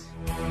does.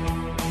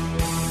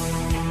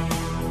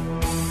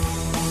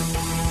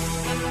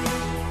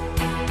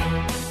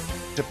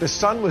 If the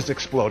sun was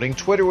exploding,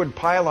 Twitter would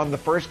pile on the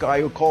first guy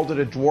who called it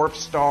a dwarf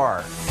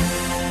star.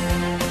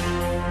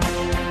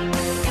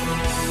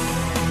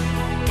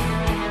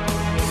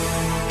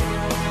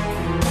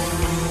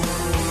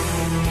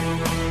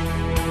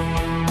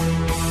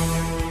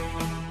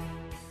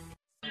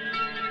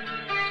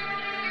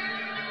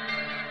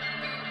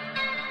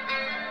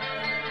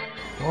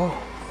 Whoa,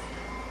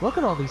 look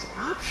at all these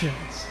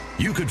options.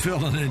 You could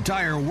fill an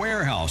entire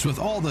warehouse with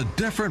all the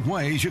different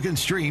ways you can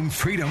stream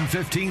Freedom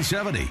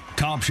 1570.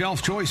 Top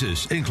shelf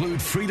choices include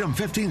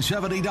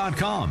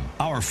freedom1570.com,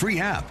 our free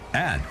app,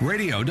 and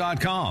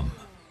radio.com.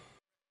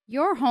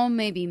 Your home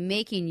may be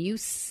making you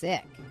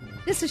sick.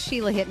 This is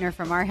Sheila Hittner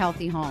from Our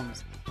Healthy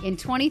Homes. In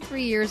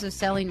 23 years of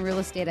selling real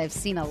estate, I've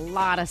seen a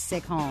lot of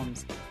sick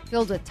homes,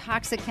 filled with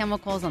toxic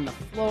chemicals on the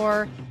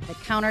floor, the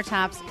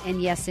countertops,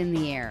 and yes, in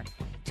the air.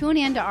 Tune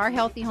in to Our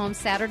Healthy Homes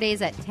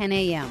Saturdays at 10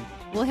 a.m.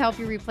 We'll help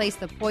you replace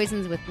the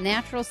poisons with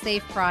natural,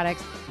 safe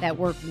products that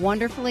work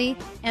wonderfully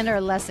and are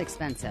less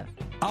expensive.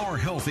 Our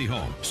Healthy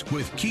Homes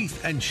with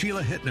Keith and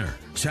Sheila Hittner,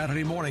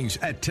 Saturday mornings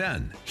at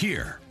 10,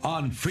 here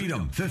on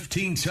Freedom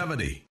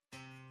 1570.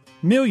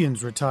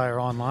 Millions retire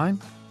online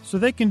so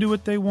they can do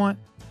what they want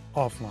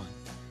offline.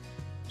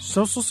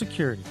 Social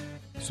Security,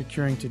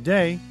 securing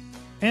today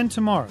and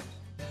tomorrow.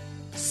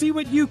 See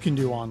what you can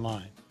do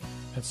online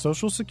at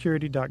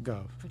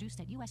socialsecurity.gov. Produced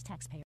at U.S. taxpayer.